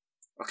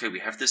 okay, we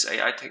have this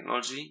AI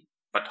technology,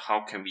 but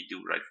how can we do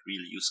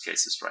real use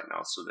cases right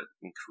now so that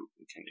we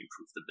can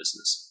improve the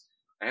business?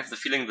 I have the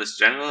feeling this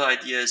general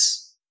idea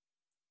is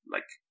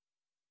like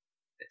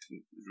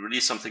really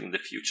something in the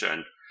future,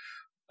 and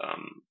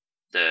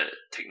the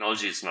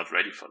technology is not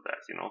ready for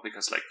that,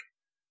 because like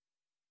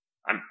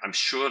I'm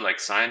sure like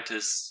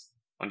scientists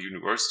on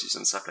universities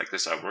and stuff like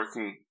this are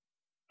working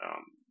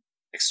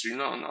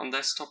extremely on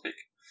this topic.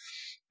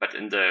 But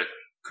in the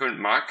current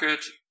market,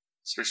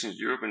 especially in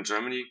Europe and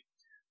Germany,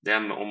 they're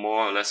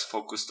more or less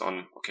focused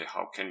on, okay,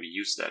 how can we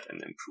use that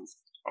and improve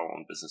our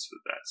own business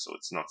with that? So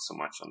it's not so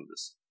much on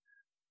this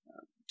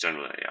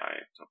general AI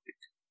topic.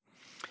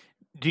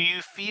 Do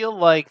you feel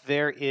like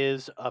there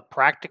is a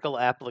practical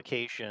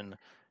application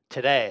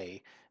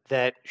today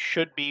that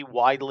should be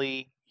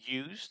widely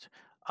used?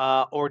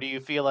 Or do you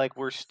feel like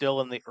we're still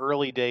in the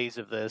early days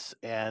of this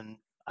and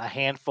a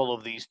handful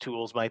of these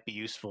tools might be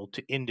useful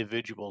to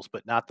individuals,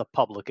 but not the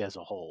public as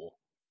a whole?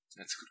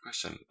 That's a good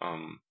question.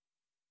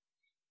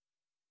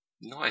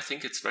 No, I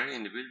think it's very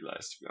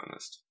individualized, to be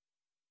honest,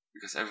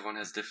 because everyone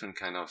has different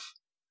kind of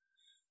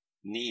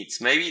needs.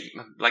 Maybe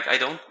like I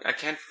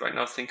can't right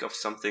now think of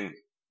something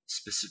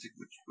specific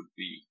which would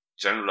be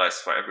generalized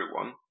for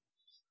everyone.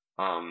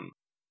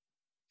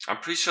 I'm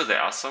pretty sure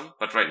there are some,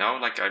 but right now,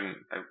 like I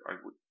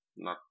would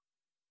not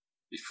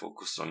be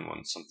focused on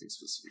something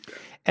specific there.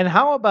 And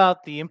how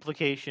about the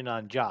implication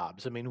on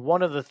jobs? I mean,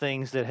 one of the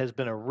things that has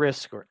been a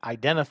risk or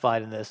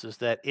identified in this is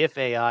that if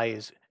AI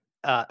is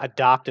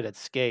adopted at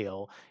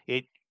scale,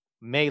 it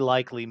may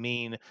likely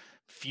mean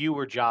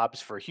fewer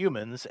jobs for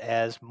humans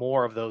as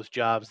more of those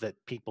jobs that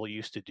people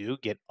used to do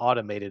get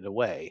automated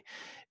away.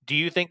 Do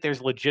you think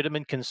there's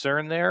legitimate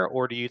concern there,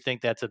 or do you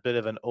think that's a bit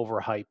of an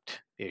overhyped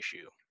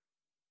issue?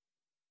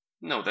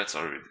 No, that's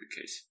already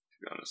the case, to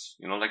be honest.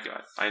 Like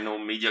I know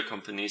media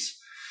companies,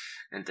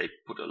 and they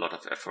put a lot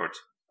of effort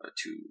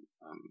to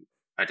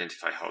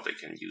identify how they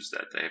can use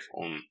that. They have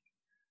own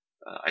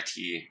IT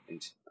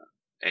and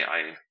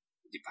AI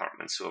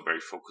departments who are very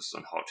focused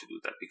on how to do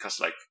that. Because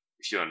like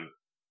if you're an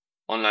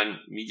online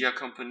media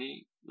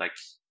company, like,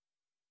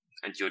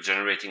 and you're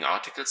generating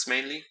articles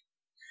mainly,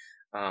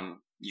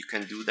 you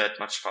can do that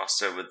much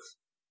faster with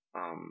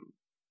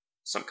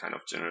some kind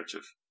of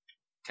generative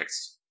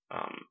text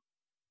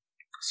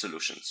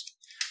solutions.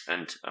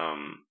 And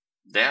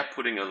they're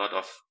putting a lot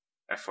of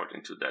effort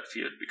into that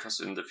field, because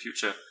in the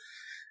future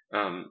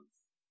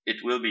it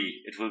will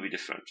be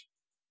different.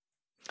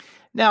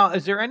 Now,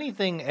 is there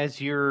anything, as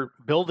you're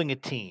building a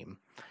team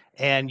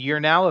and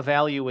you're now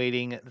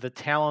evaluating the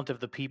talent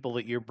of the people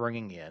that you're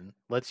bringing in?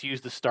 Let's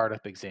use the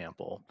startup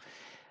example.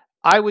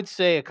 I would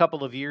say a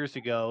couple of years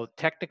ago,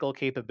 technical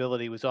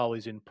capability was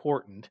always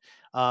important,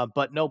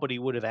 but nobody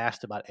would have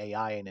asked about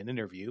AI in an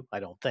interview, I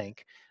don't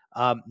think.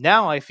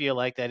 Now I feel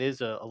like that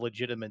is a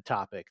legitimate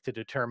topic to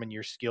determine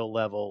your skill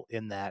level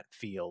in that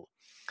field.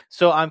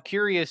 So I'm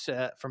curious,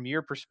 from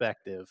your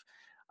perspective,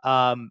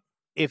 um,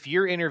 if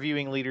you're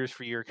interviewing leaders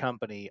for your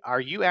company,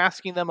 are you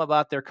asking them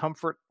about their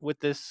comfort with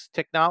this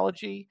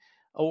technology,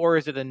 or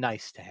is it a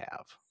nice to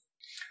have?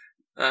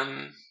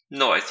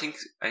 No, I think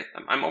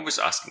I'm always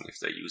asking if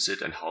they use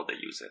it and how they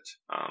use it.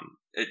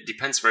 It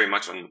depends very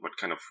much on what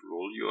kind of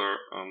role you're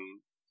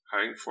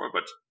hiring for.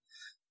 But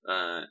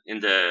in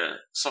the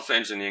software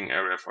engineering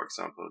area, for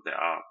example,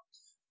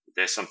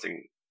 there's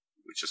something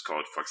which is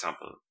called, for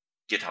example,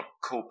 GitHub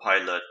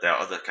Copilot. There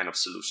are other kind of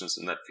solutions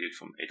in that field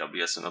from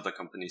AWS and other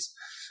companies,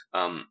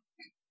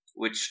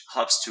 which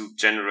helps to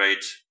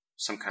generate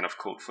some kind of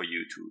code for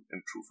you to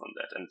improve on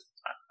that.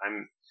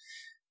 And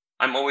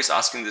I'm always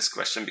asking this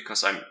question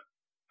because I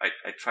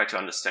try to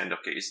understand,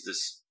 okay, is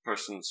this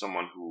person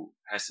someone who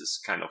has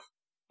this kind of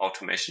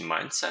automation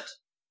mindset?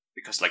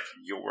 Because like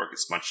your work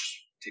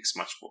takes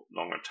much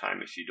longer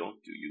time if you don't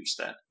use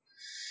that.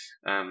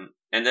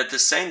 And at the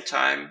same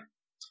time,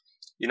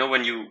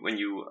 when you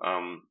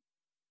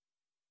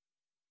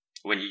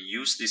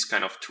use these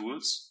kind of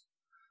tools,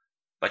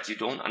 but you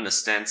don't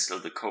understand still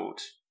the code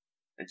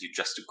and you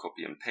just do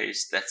copy and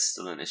paste, that's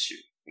still an issue,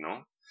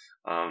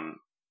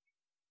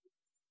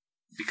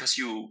 because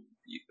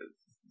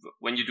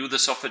when you do the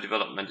software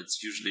development,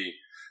 it's usually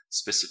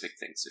specific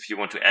things. If you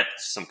want to add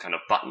some kind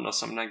of button or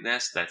something like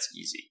this, that's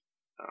easy.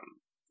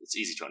 It's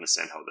easy to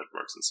understand how that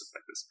works and stuff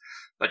like this.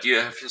 But you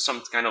have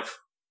some kind of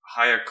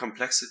higher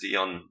complexity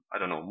on, I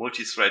don't know,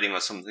 multi-threading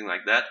or something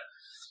like that.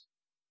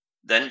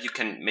 Then you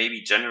can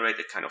maybe generate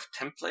a kind of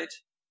template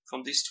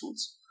from these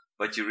tools,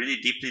 but you really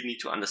deeply need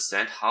to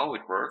understand how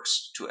it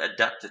works to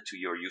adapt it to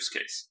your use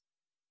case.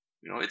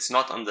 It's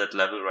not on that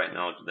level right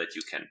now that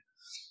you can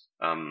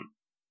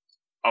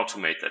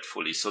automate that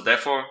fully. So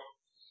therefore,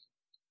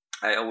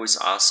 I always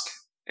ask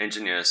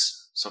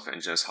software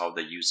engineers, how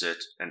they use it.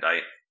 And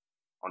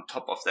on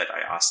top of that,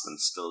 I ask them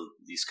still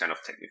these kind of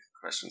technical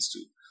questions to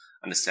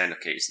understand,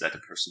 okay, is that a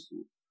person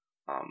who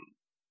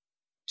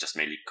just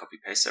mainly copy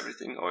paste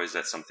everything, or is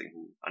that something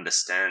who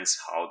understands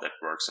how that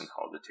works and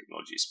how the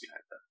technology is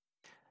behind that?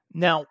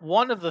 Now,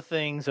 one of the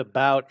things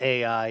about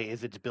AI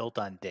is it's built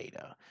on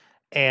data.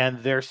 And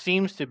there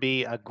seems to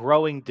be a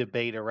growing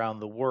debate around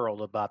the world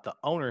about the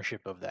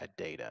ownership of that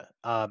data.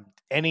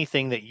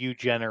 Anything that you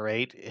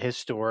generate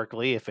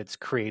historically, if it's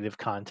creative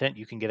content,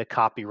 you can get a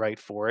copyright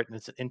for it, and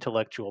it's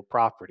intellectual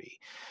property.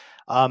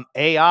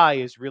 AI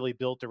is really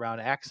built around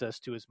access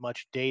to as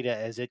much data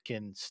as it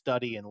can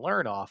study and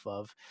learn off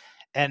of.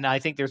 And I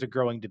think there's a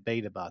growing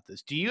debate about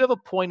this. Do you have a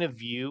point of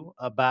view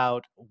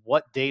about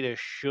what data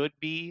should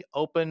be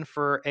open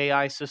for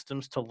AI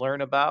systems to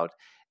learn about,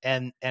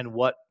 and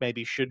what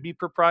maybe should be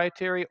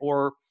proprietary?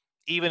 Or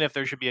even if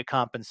there should be a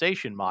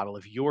compensation model,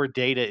 if your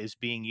data is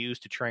being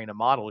used to train a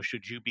model,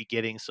 should you be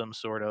getting some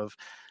sort of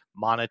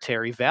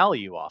monetary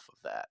value off of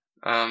that?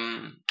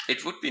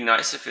 It would be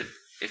nice if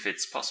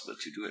it's possible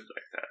to do it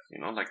like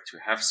that, like to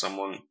have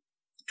someone,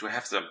 to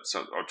have them,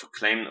 or to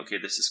claim, okay,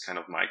 this is kind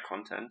of my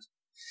content.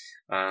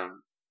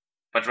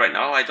 But right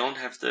now I don't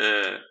have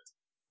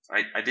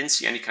I didn't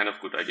see any kind of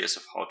good ideas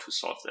of how to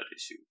solve that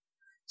issue.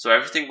 So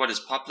everything what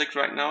is public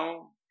right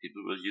now,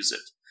 people will use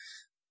it.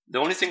 The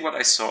only thing what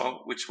I saw,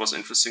 which was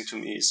interesting to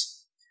me,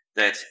 is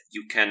that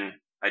you can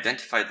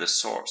identify the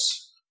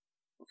source.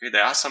 Okay,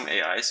 there are some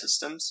AI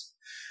systems,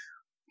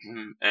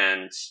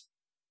 and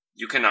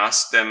you can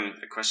ask them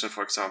a question,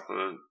 for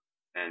example,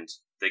 and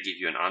they give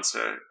you an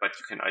answer, but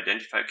you can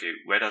identify, okay,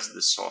 where does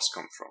this source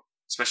come from?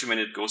 Especially when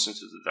it goes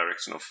into the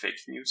direction of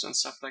fake news and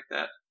stuff like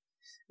that.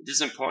 It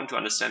is important to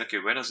understand, okay,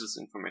 where does this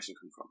information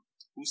come from?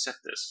 Who said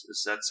this?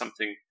 Is that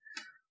something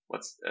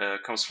what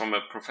comes from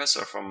a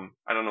professor, from,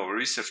 I don't know, a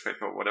research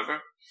paper or whatever?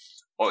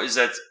 Or is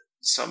that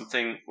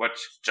something what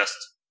just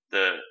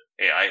the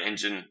AI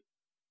engine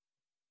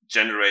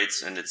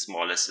generates and it's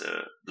more or less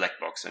a black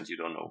box and you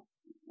don't know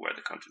where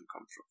the content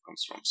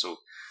comes from? So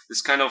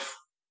this kind of,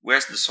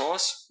 where's the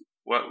source?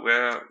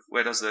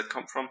 Where does that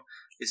come from?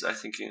 Is, I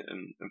think,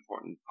 an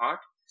important part.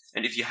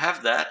 And if you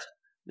have that,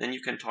 then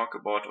you can talk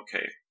about,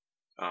 okay,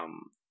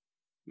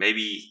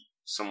 maybe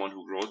someone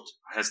who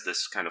has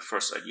this kind of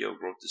first idea,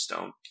 wrote this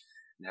down,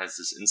 and has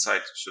this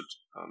insight, should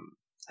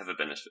have a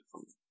benefit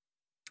from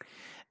it.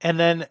 And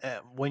then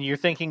when you're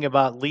thinking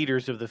about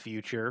leaders of the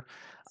future,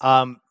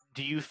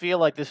 do you feel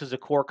like this is a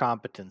core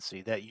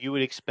competency that you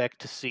would expect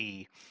to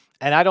see?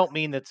 And I don't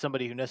mean that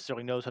somebody who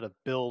necessarily knows how to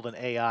build an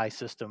AI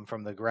system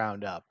from the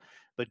ground up,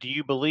 but do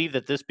you believe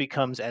that this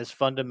becomes as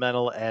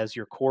fundamental as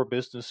your core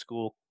business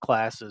school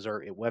classes,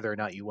 or whether or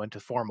not you went to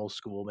formal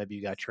school, maybe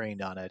you got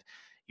trained on it,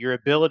 your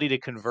ability to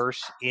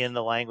converse in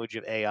the language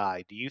of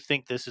AI? Do you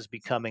think this is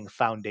becoming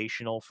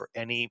foundational for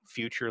any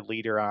future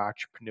leader or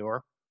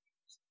entrepreneur?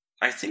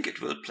 I think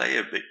it will play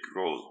a big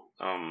role.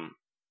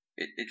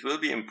 It will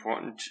be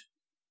important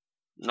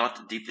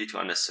not deeply to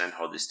understand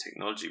how this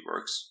technology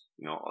works,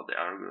 all the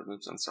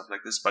algorithms and stuff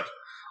like this, but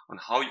on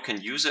how you can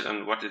use it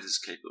and what it is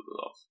capable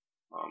of.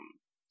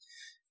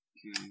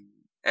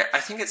 I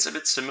think it's a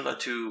bit similar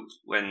to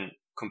when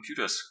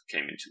computers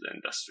came into the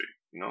industry.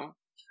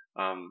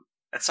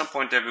 At some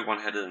point, everyone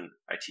had an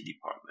IT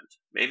department.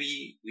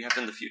 Maybe we have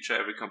in the future,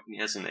 every company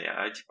has an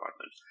AI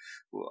department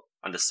who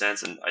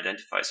understands and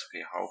identifies,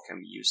 okay, how can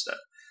we use that?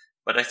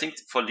 But I think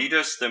for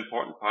leaders, the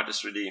important part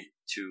is really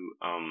to,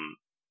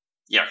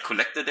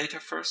 collect the data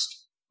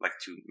first, like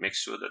to make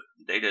sure that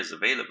the data is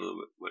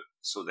available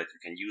so that you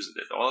can use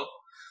it at all.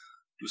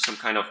 Do some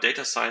kind of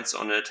data science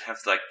on it, have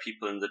like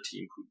people in the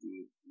team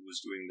who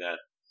is doing that,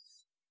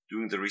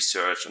 doing the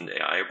research and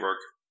AI work.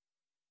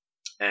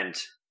 And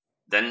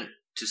then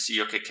to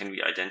see, okay, can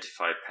we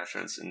identify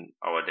patterns in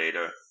our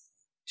data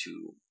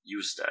to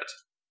use that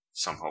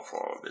somehow for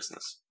our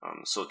business?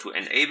 So to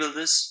enable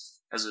this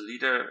as a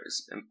leader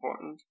is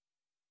important.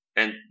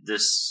 And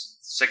this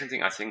second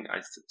thing, I think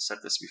I said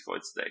this before,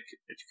 it's the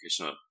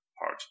educational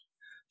part.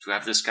 To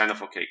have this kind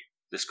of, okay,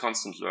 this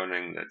constant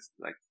learning, that's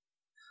like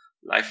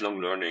lifelong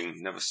learning,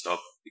 never stop,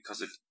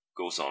 because it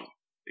goes on.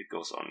 It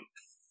goes on.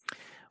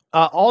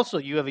 Also,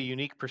 you have a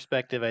unique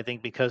perspective, I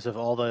think, because of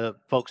all the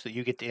folks that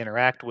you get to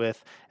interact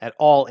with at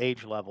all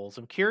age levels.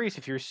 I'm curious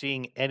if you're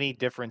seeing any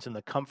difference in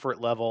the comfort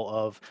level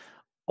of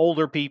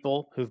older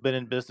people who've been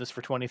in business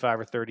for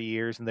 25 or 30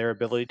 years and their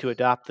ability to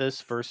adopt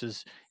this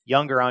versus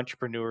younger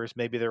entrepreneurs.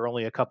 Maybe they're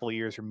only a couple of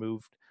years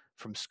removed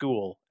from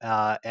school,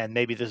 and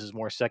maybe this is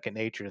more second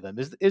nature to them.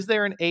 Is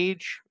there an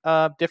age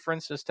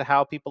difference as to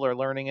how people are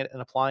learning it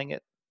and applying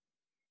it?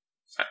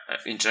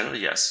 In general,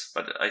 yes,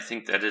 but I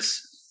think that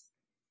is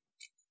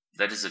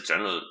a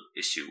general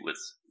issue with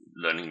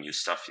learning new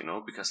stuff,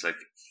 because like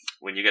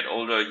when you get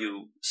older,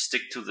 you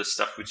stick to the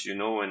stuff which you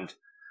know, and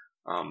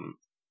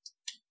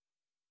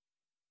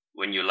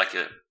when you're like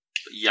a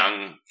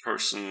young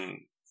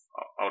person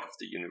out of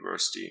the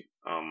university,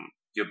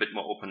 you're a bit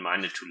more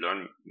open-minded to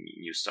learn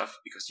new stuff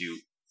because you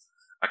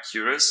are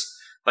curious.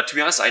 But to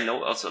be honest, I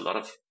know also a lot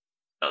of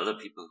other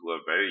people who are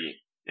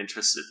very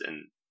interested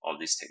in all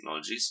these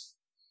technologies.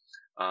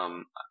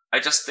 I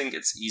just think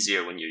it's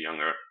easier when you're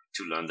younger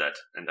to learn that,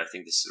 and I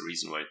think this is the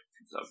reason why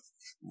people are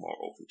more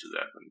open to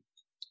that when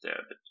they're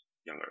a bit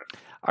younger.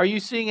 Are you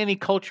seeing any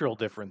cultural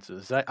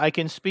differences? I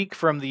can speak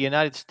from the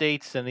United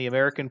States and the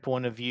American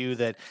point of view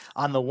that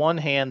on the one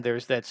hand,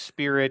 there's that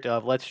spirit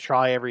of let's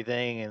try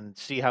everything and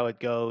see how it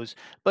goes.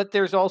 But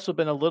there's also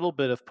been a little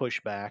bit of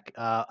pushback,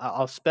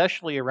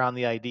 especially around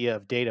the idea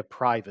of data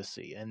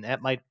privacy. And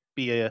that might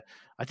be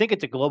I think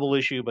it's a global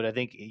issue, but I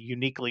think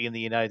uniquely in the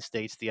United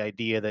States, the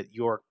idea that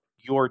your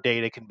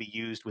data can be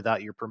used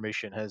without your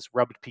permission has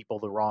rubbed people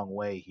the wrong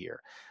way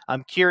here.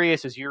 I'm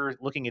curious, as you're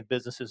looking at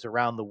businesses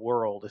around the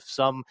world, if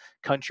some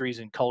countries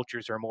and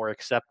cultures are more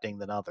accepting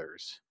than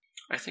others.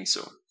 I think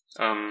so.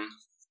 I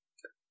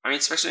mean,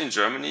 especially in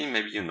Germany,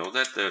 maybe you know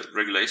that the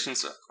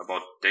regulations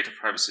about data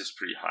privacy is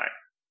pretty high.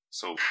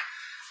 So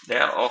they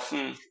are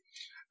often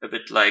a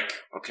bit like,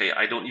 okay,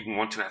 I don't even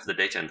want to have the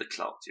data in the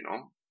cloud,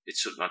 It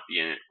should not be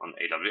on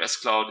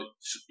AWS cloud. It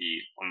should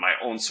be on my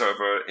own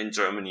server in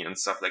Germany and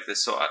stuff like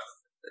this. So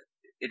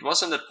it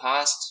was in the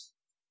past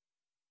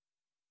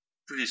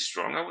pretty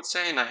strong, I would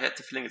say. And I had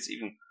the feeling it's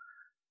even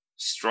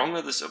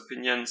stronger, this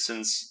opinion,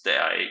 since the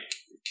AI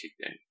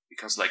kicked in.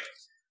 Because like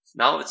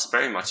now it's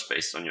very much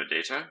based on your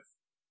data.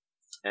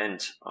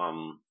 And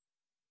on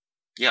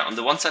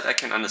the one side I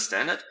can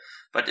understand it,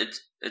 but it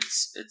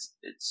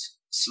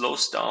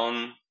slows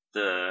down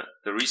the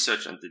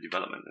research and the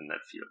development in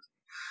that field.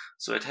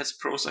 So it has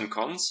pros and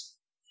cons.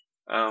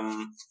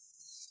 I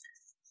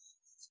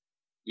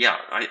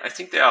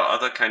think there are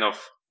other kind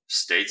of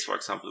states, for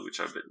example, which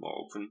are a bit more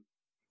open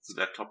to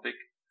that topic.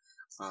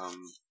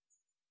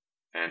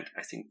 And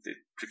I think the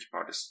tricky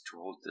part is to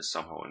hold this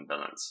somehow in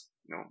balance,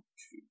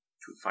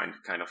 to find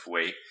a kind of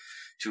way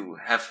to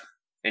have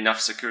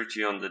enough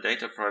security on the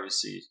data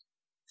privacy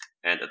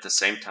and at the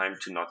same time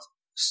to not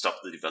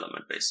stop the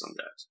development based on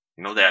that.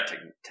 There are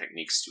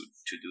techniques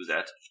to do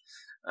that.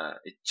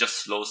 It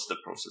just slows the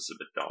process a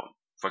bit down.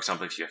 For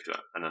example, if you have to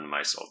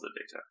anonymize all the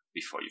data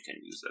before you can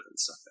use it and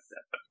stuff like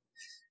that. But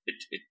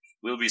it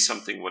will be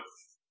something what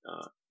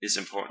is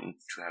important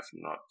to have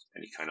not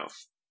any kind of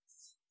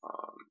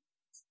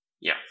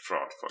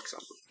fraud, for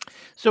example.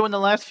 So in the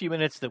last few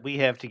minutes that we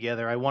have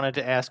together, I wanted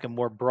to ask a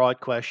more broad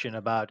question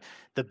about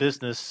the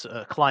business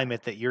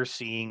climate that you're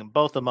seeing,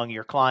 both among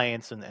your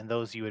clients and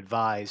those you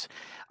advise.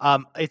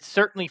 It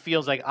certainly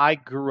feels like I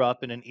grew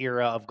up in an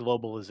era of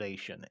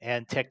globalization,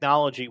 and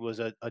technology was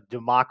a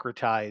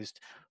democratized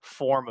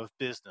form of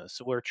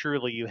business where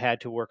truly you had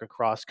to work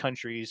across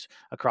countries,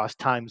 across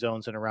time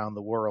zones, and around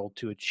the world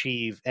to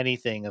achieve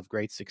anything of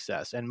great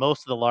success. And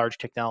most of the large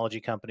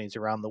technology companies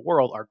around the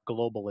world are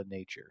global in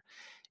nature.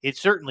 It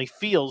certainly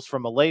feels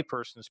from a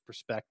layperson's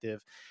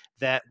perspective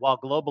that while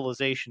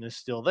globalization is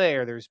still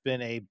there, there's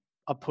been a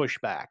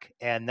pushback.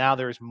 And now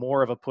there's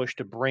more of a push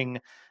to bring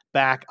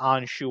back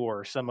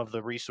onshore some of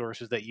the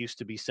resources that used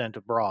to be sent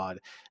abroad,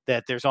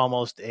 that there's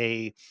almost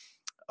a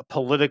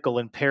political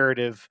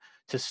imperative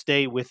to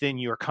stay within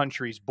your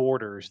country's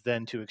borders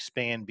than to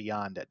expand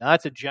beyond it. Now,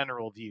 that's a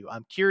general view.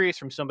 I'm curious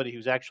from somebody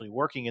who's actually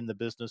working in the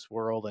business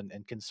world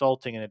and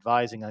consulting and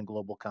advising on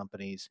global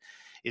companies,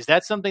 is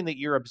that something that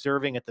you're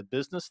observing at the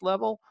business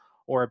level,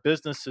 or are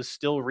businesses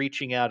still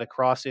reaching out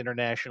across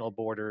international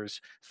borders,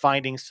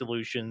 finding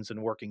solutions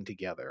and working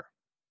together?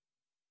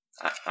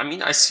 I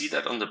mean, I see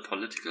that on the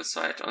political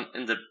side.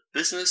 In the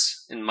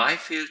business, in my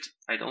field,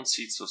 I don't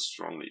see it so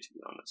strongly, to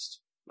be honest.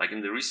 Like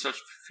in the research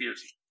field,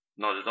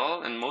 not at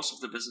all. And most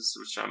of the businesses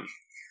which I'm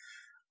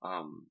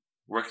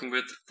working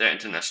with, they're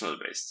international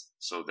based.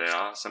 So there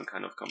are some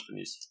kind of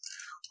companies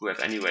who have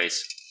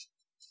anyways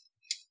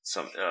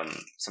some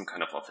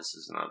kind of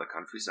offices in other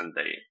countries, and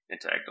they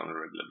interact on a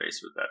regular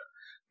basis with that.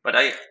 But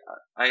I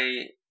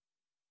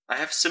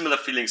have similar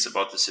feelings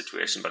about the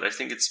situation, but I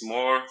think it's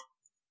more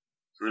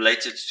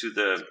related to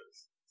the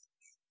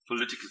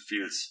political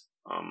fields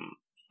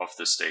of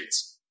the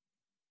states.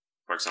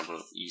 For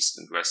example, East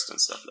and West and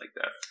stuff like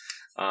that.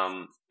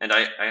 And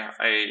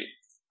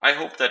I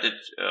hope that it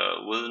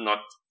will not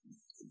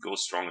go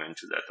stronger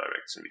into that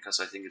direction, because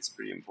I think it's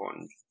pretty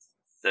important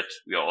that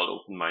we are all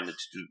open-minded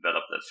to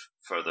develop that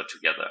further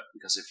together.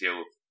 Because if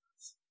you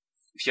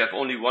have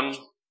only one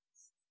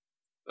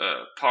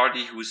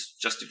party who's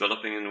just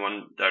developing in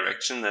one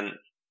direction, then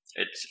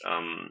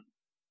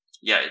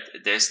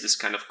there's this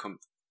kind of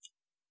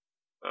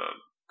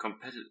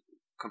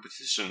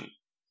competition,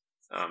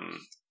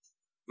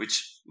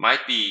 which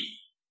might be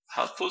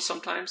helpful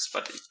sometimes,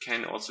 but it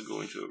can also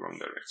go into a wrong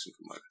direction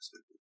from my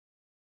perspective.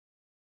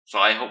 So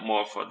I hope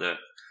more for the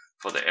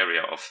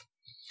area of,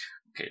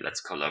 okay,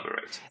 let's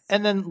collaborate.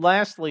 And then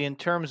lastly, in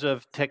terms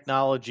of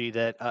technology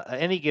that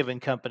any given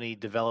company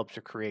develops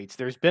or creates,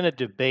 there's been a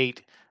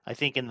debate, I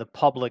think, in the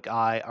public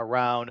eye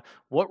around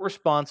what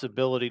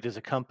responsibility does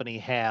a company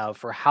have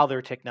for how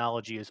their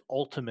technology is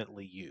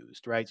ultimately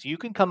used, right? So you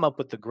can come up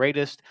with the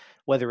greatest,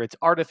 whether it's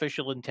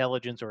artificial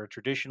intelligence or a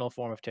traditional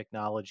form of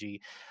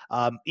technology.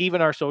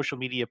 Even our social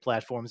media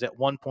platforms at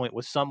one point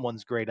was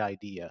someone's great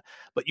idea,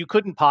 but you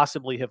couldn't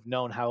possibly have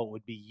known how it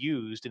would be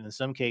used, and in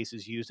some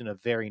cases used in a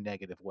very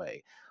negative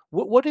way.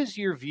 What is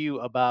your view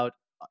about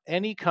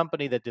any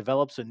company that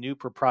develops a new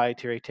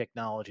proprietary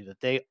technology that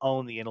they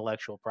own the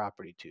intellectual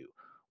property to?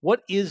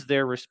 What is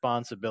their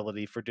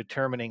responsibility for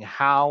determining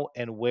how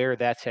and where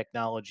that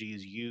technology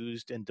is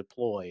used and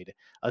deployed,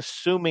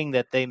 assuming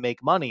that they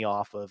make money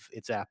off of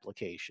its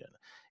application?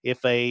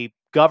 If a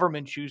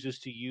government chooses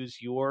to use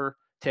your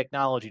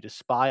technology to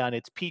spy on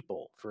its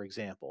people, for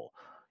example,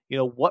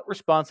 what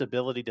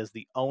responsibility does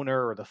the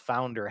owner or the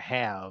founder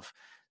have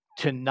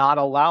to not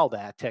allow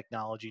that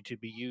technology to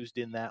be used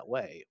in that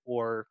way?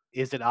 Or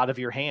is it out of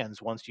your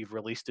hands once you've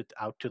released it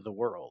out to the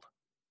world?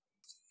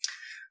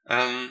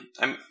 I'm,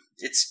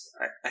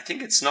 I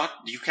think it's not,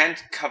 you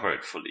can't cover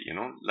it fully,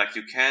 like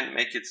you can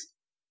make it,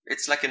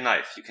 it's like a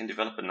knife. You can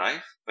develop a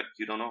knife, but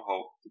you don't know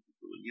how people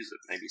will use it.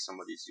 Maybe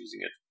somebody's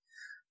using it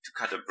to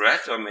cut a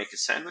bread or make a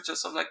sandwich or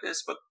something like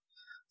this, but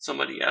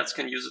somebody else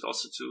can use it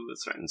also to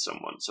threaten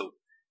someone. So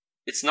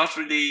it's not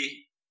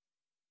really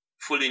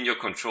fully in your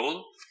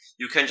control.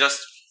 You can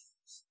just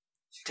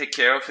take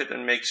care of it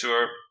and make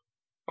sure,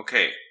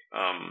 okay,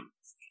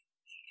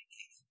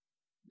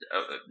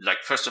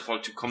 like first of all,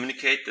 to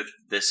communicate that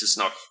this is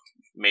not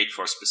made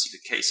for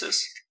specific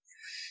cases.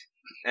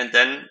 And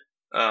then,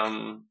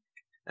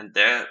 and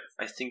there,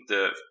 I think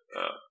the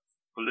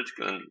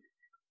political and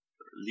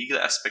legal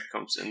aspect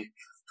comes in,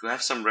 to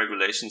have some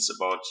regulations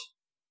about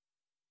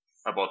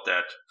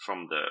that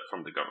from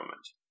the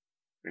government.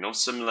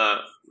 Similar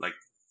like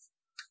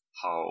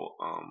how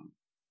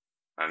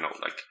I don't know,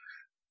 like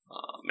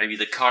maybe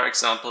the car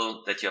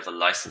example, that you have a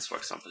license, for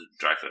example, to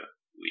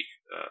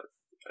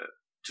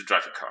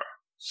drive a car,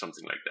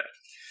 something like that.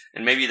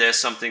 And maybe there's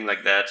something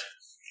like that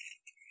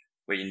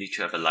where you need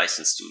to have a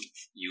license to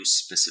use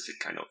specific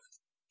kind of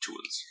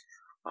tools.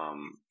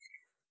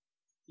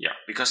 Yeah,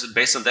 because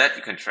based on that,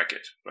 you can track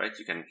it, right?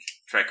 You can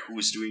track who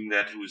is doing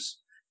that, who's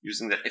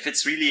using that. If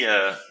it's really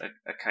a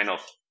kind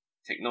of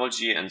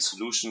technology and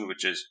solution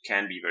which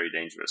can be very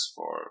dangerous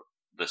for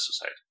the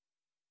society.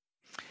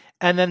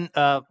 And then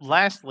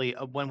lastly,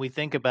 when we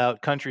think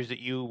about countries that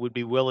you would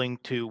be willing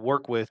to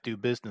work with, do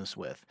business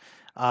with,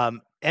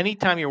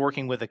 anytime you're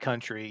working with a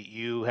country,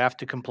 you have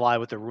to comply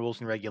with the rules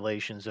and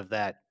regulations of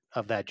that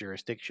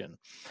jurisdiction.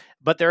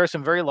 But there are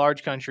some very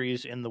large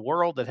countries in the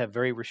world that have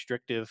very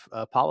restrictive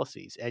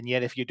policies. And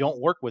yet, if you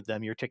don't work with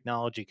them, your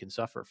technology can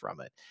suffer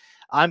from it.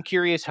 I'm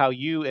curious how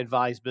you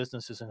advise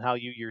businesses and how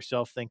you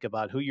yourself think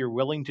about who you're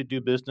willing to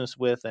do business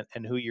with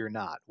and who you're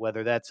not,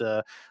 whether that's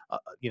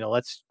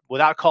let's,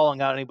 without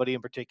calling out anybody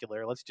in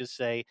particular, let's just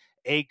say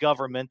a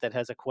government that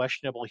has a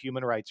questionable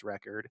human rights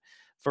record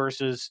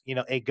versus,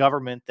 a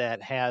government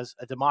that has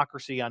a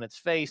democracy on its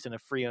face and a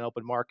free and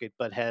open market,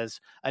 but has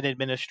an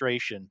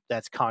administration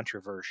that's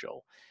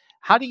controversial.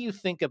 How do you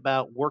think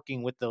about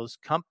working with those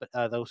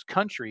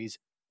countries,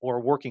 or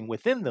working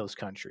within those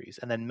countries,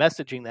 and then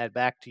messaging that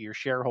back to your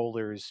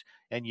shareholders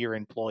and your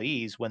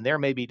employees when there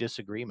may be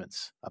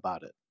disagreements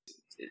about it?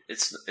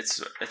 It's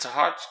a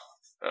hard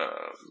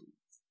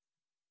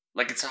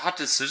it's a hard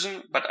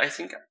decision, but I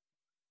think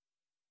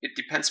it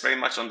depends very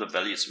much on the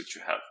values which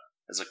you have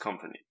as a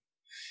company,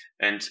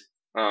 and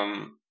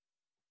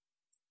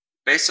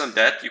based on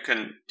that, you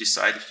can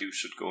decide if you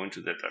should go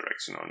into that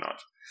direction or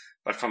not.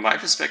 But from my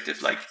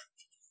perspective, like,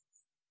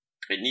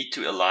 it need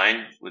to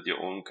align with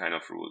your own kind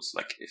of rules.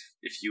 Like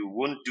if you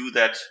wouldn't do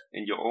that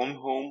in your own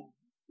home,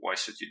 why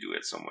should you do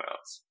it somewhere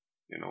else?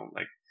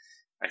 Like,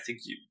 I think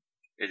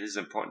it is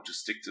important to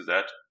stick to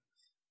that,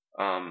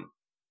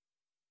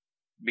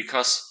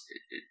 because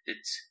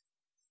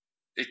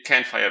it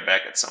can fire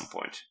back at some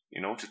point,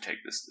 to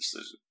take this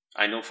decision.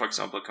 I know, for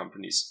example,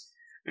 companies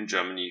in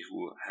Germany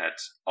who had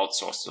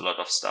outsourced a lot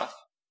of stuff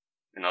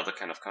in other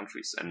kind of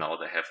countries, and now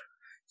they have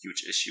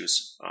huge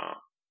issues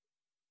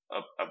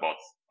about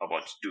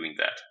doing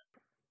that.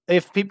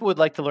 If people would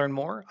like to learn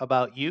more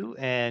about you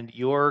and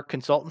your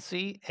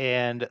consultancy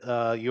and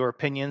your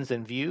opinions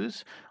and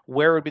views,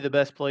 where would be the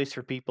best place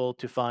for people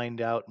to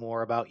find out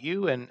more about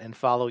you and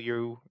follow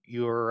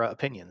your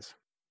opinions?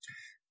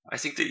 I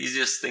think the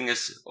easiest thing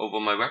is over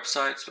my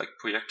website, like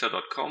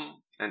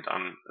pouryekta.com, and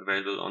I'm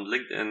available on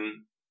LinkedIn,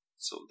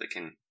 so they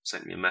can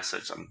send me a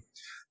message. I'm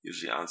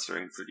usually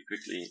answering pretty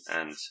quickly,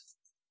 and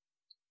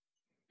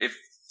if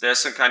there's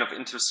some kind of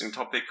interesting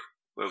topic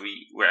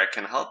where I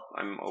can help,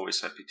 I'm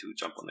always happy to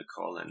jump on the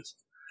call and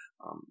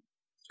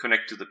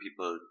connect to the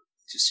people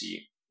to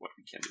see what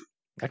we can do.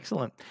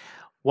 Excellent.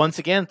 Once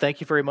again,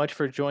 thank you very much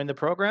for joining the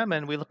program,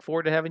 and we look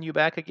forward to having you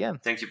back again.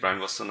 Thank you, Brian.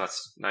 It was so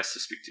nice to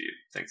speak to you.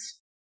 Thanks.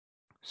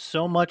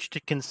 So much to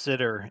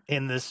consider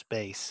in this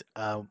space.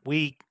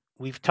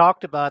 We've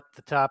talked about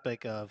the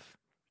topic of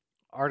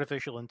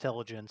artificial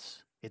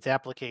intelligence, its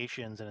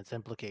applications, and its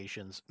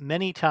implications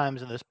many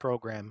times in this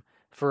program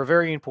for a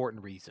very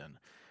important reason.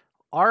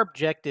 Our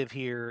objective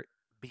here,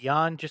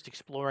 beyond just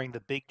exploring the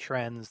big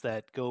trends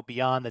that go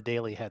beyond the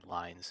daily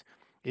headlines,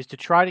 is to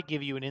try to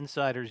give you an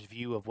insider's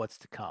view of what's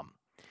to come.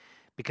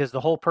 Because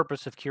the whole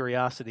purpose of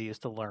curiosity is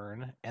to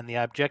learn, and the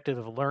objective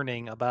of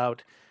learning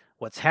about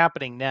what's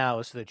happening now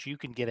is so that you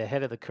can get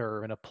ahead of the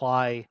curve and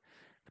apply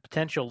the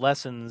potential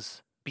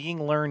lessons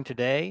being learned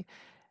today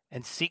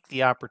and seek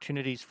the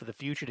opportunities for the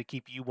future to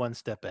keep you one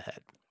step ahead.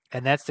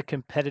 And that's the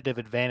competitive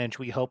advantage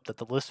we hope that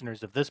the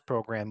listeners of this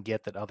program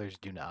get that others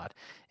do not.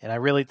 And I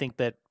really think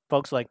that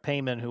folks like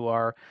Peyman, who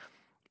are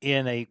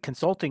in a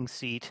consulting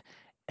seat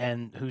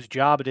and whose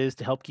job it is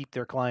to help keep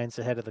their clients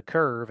ahead of the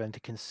curve and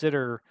to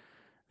consider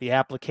the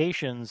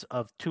applications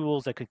of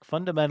tools that could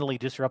fundamentally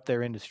disrupt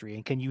their industry.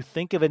 And can you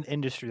think of an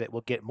industry that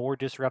will get more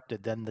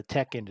disrupted than the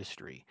tech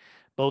industry,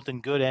 both in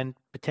good and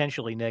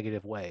potentially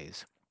negative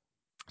ways?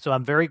 So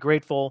I'm very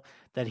grateful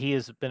that he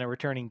has been a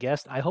returning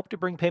guest. I hope to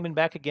bring Peyman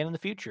back again in the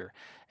future.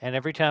 And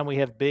every time we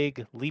have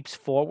big leaps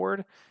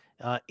forward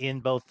in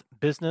both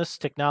business,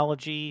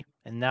 technology,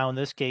 and now in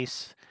this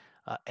case,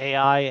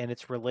 AI and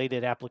its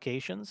related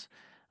applications,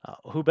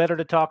 who better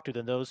to talk to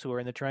than those who are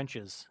in the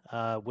trenches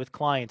with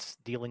clients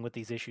dealing with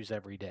these issues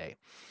every day?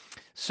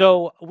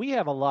 So we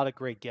have a lot of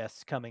great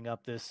guests coming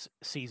up this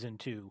season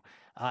too,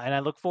 and I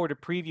look forward to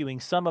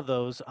previewing some of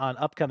those on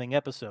upcoming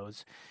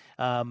episodes.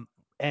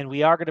 And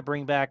we are going to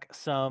bring back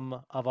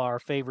some of our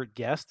favorite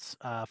guests.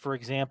 For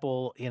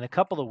example, in a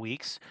couple of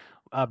weeks,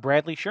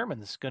 Bradley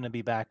Sherman's going to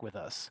be back with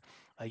us.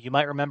 You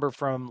might remember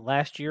from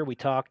last year, we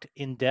talked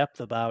in depth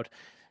about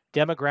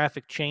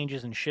demographic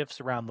changes and shifts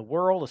around the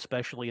world,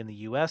 especially in the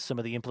U.S., some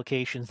of the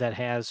implications that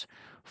has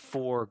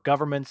for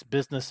governments,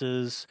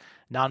 businesses,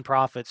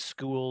 nonprofits,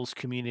 schools,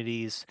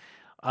 communities.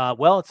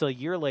 Well, it's a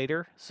year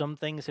later. Some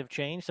things have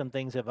changed, some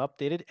things have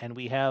updated, and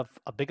we have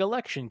a big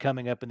election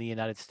coming up in the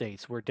United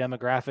States where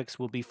demographics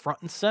will be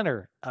front and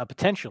center,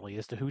 potentially,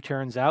 as to who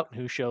turns out and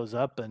who shows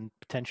up and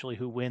potentially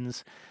who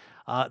wins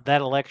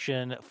that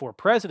election for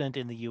president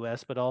in the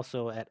U.S., but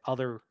also at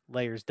other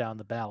layers down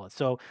the ballot.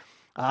 So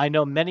I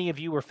know many of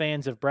you were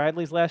fans of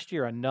Bradley's last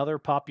year, another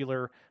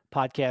popular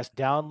podcast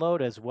download,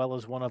 as well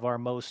as one of our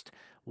most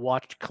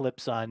watched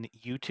clips on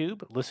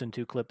YouTube, listened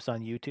to clips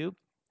on YouTube.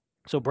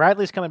 So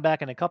Bradley's coming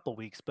back in a couple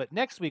weeks, but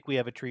next week we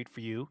have a treat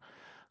for you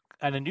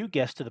and a new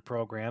guest to the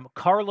program.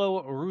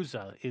 Carlo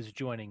Ruzza is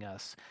joining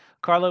us.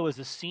 Carlo is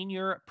a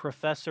senior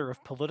professor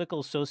of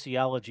political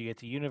sociology at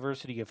the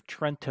University of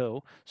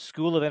Trento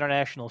School of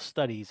International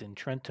Studies in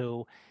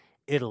Trento,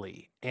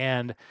 Italy.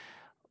 And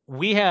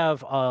we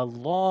have a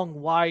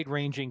long,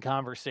 wide-ranging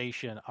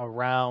conversation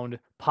around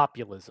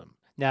populism.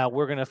 Now,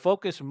 we're going to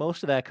focus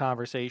most of that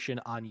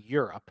conversation on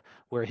Europe,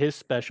 where his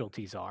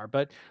specialties are,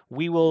 but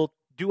we will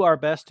do our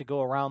best to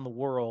go around the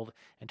world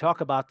and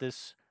talk about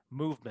this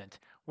movement.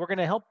 We're going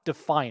to help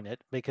define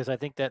it because I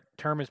think that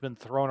term has been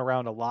thrown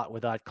around a lot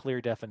without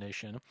clear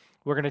definition.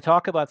 We're going to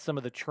talk about some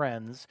of the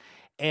trends,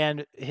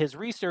 and his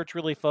research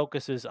really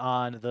focuses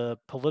on the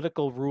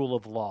political rule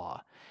of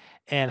law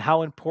and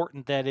how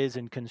important that is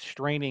in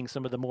constraining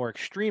some of the more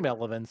extreme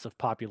elements of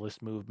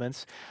populist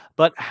movements,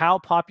 but how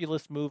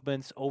populist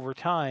movements over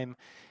time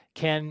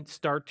can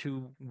start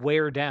to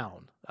wear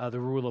down the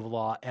rule of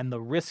law and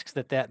the risks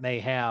that that may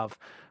have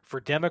for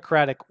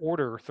democratic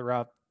order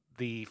throughout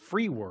the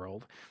free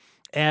world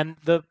and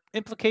the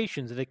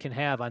implications that it can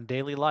have on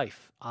daily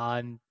life,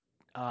 on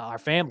our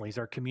families,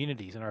 our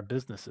communities, and our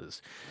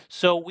businesses.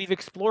 So we've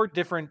explored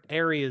different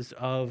areas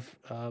of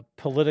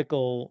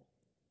political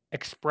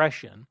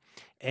expression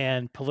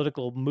and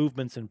political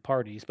movements and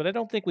parties, but I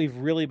don't think we've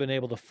really been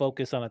able to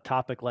focus on a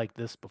topic like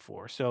this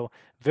before. So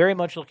very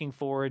much looking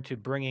forward to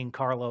bringing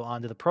Carlo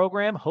onto the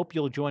program. Hope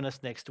you'll join us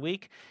next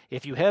week.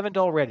 If you haven't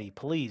already,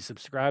 please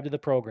subscribe to the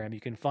program. You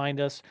can find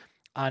us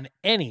on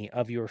any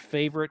of your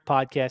favorite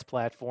podcast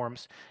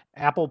platforms,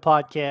 Apple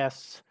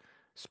Podcasts,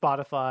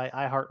 Spotify,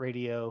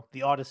 iHeartRadio,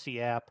 the Odyssey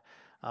app,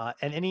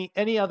 and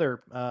any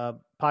other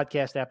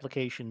podcast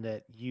application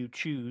that you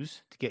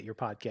choose to get your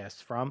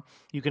podcasts from.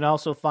 You can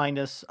also find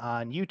us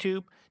on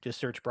YouTube. Just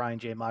search Brian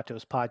J.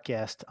 Matos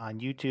Podcast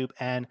on YouTube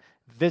and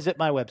visit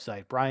my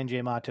website,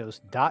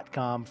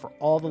 brianjmatos.com, for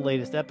all the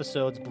latest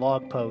episodes,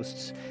 blog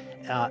posts,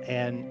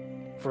 and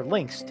for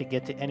links to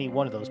get to any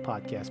one of those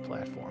podcast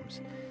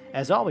platforms.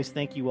 As always,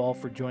 thank you all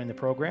for joining the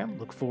program.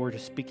 Look forward to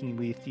speaking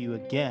with you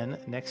again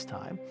next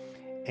time.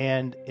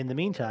 And in the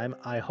meantime,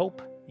 I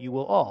hope you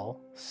will all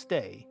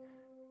stay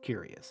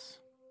curious.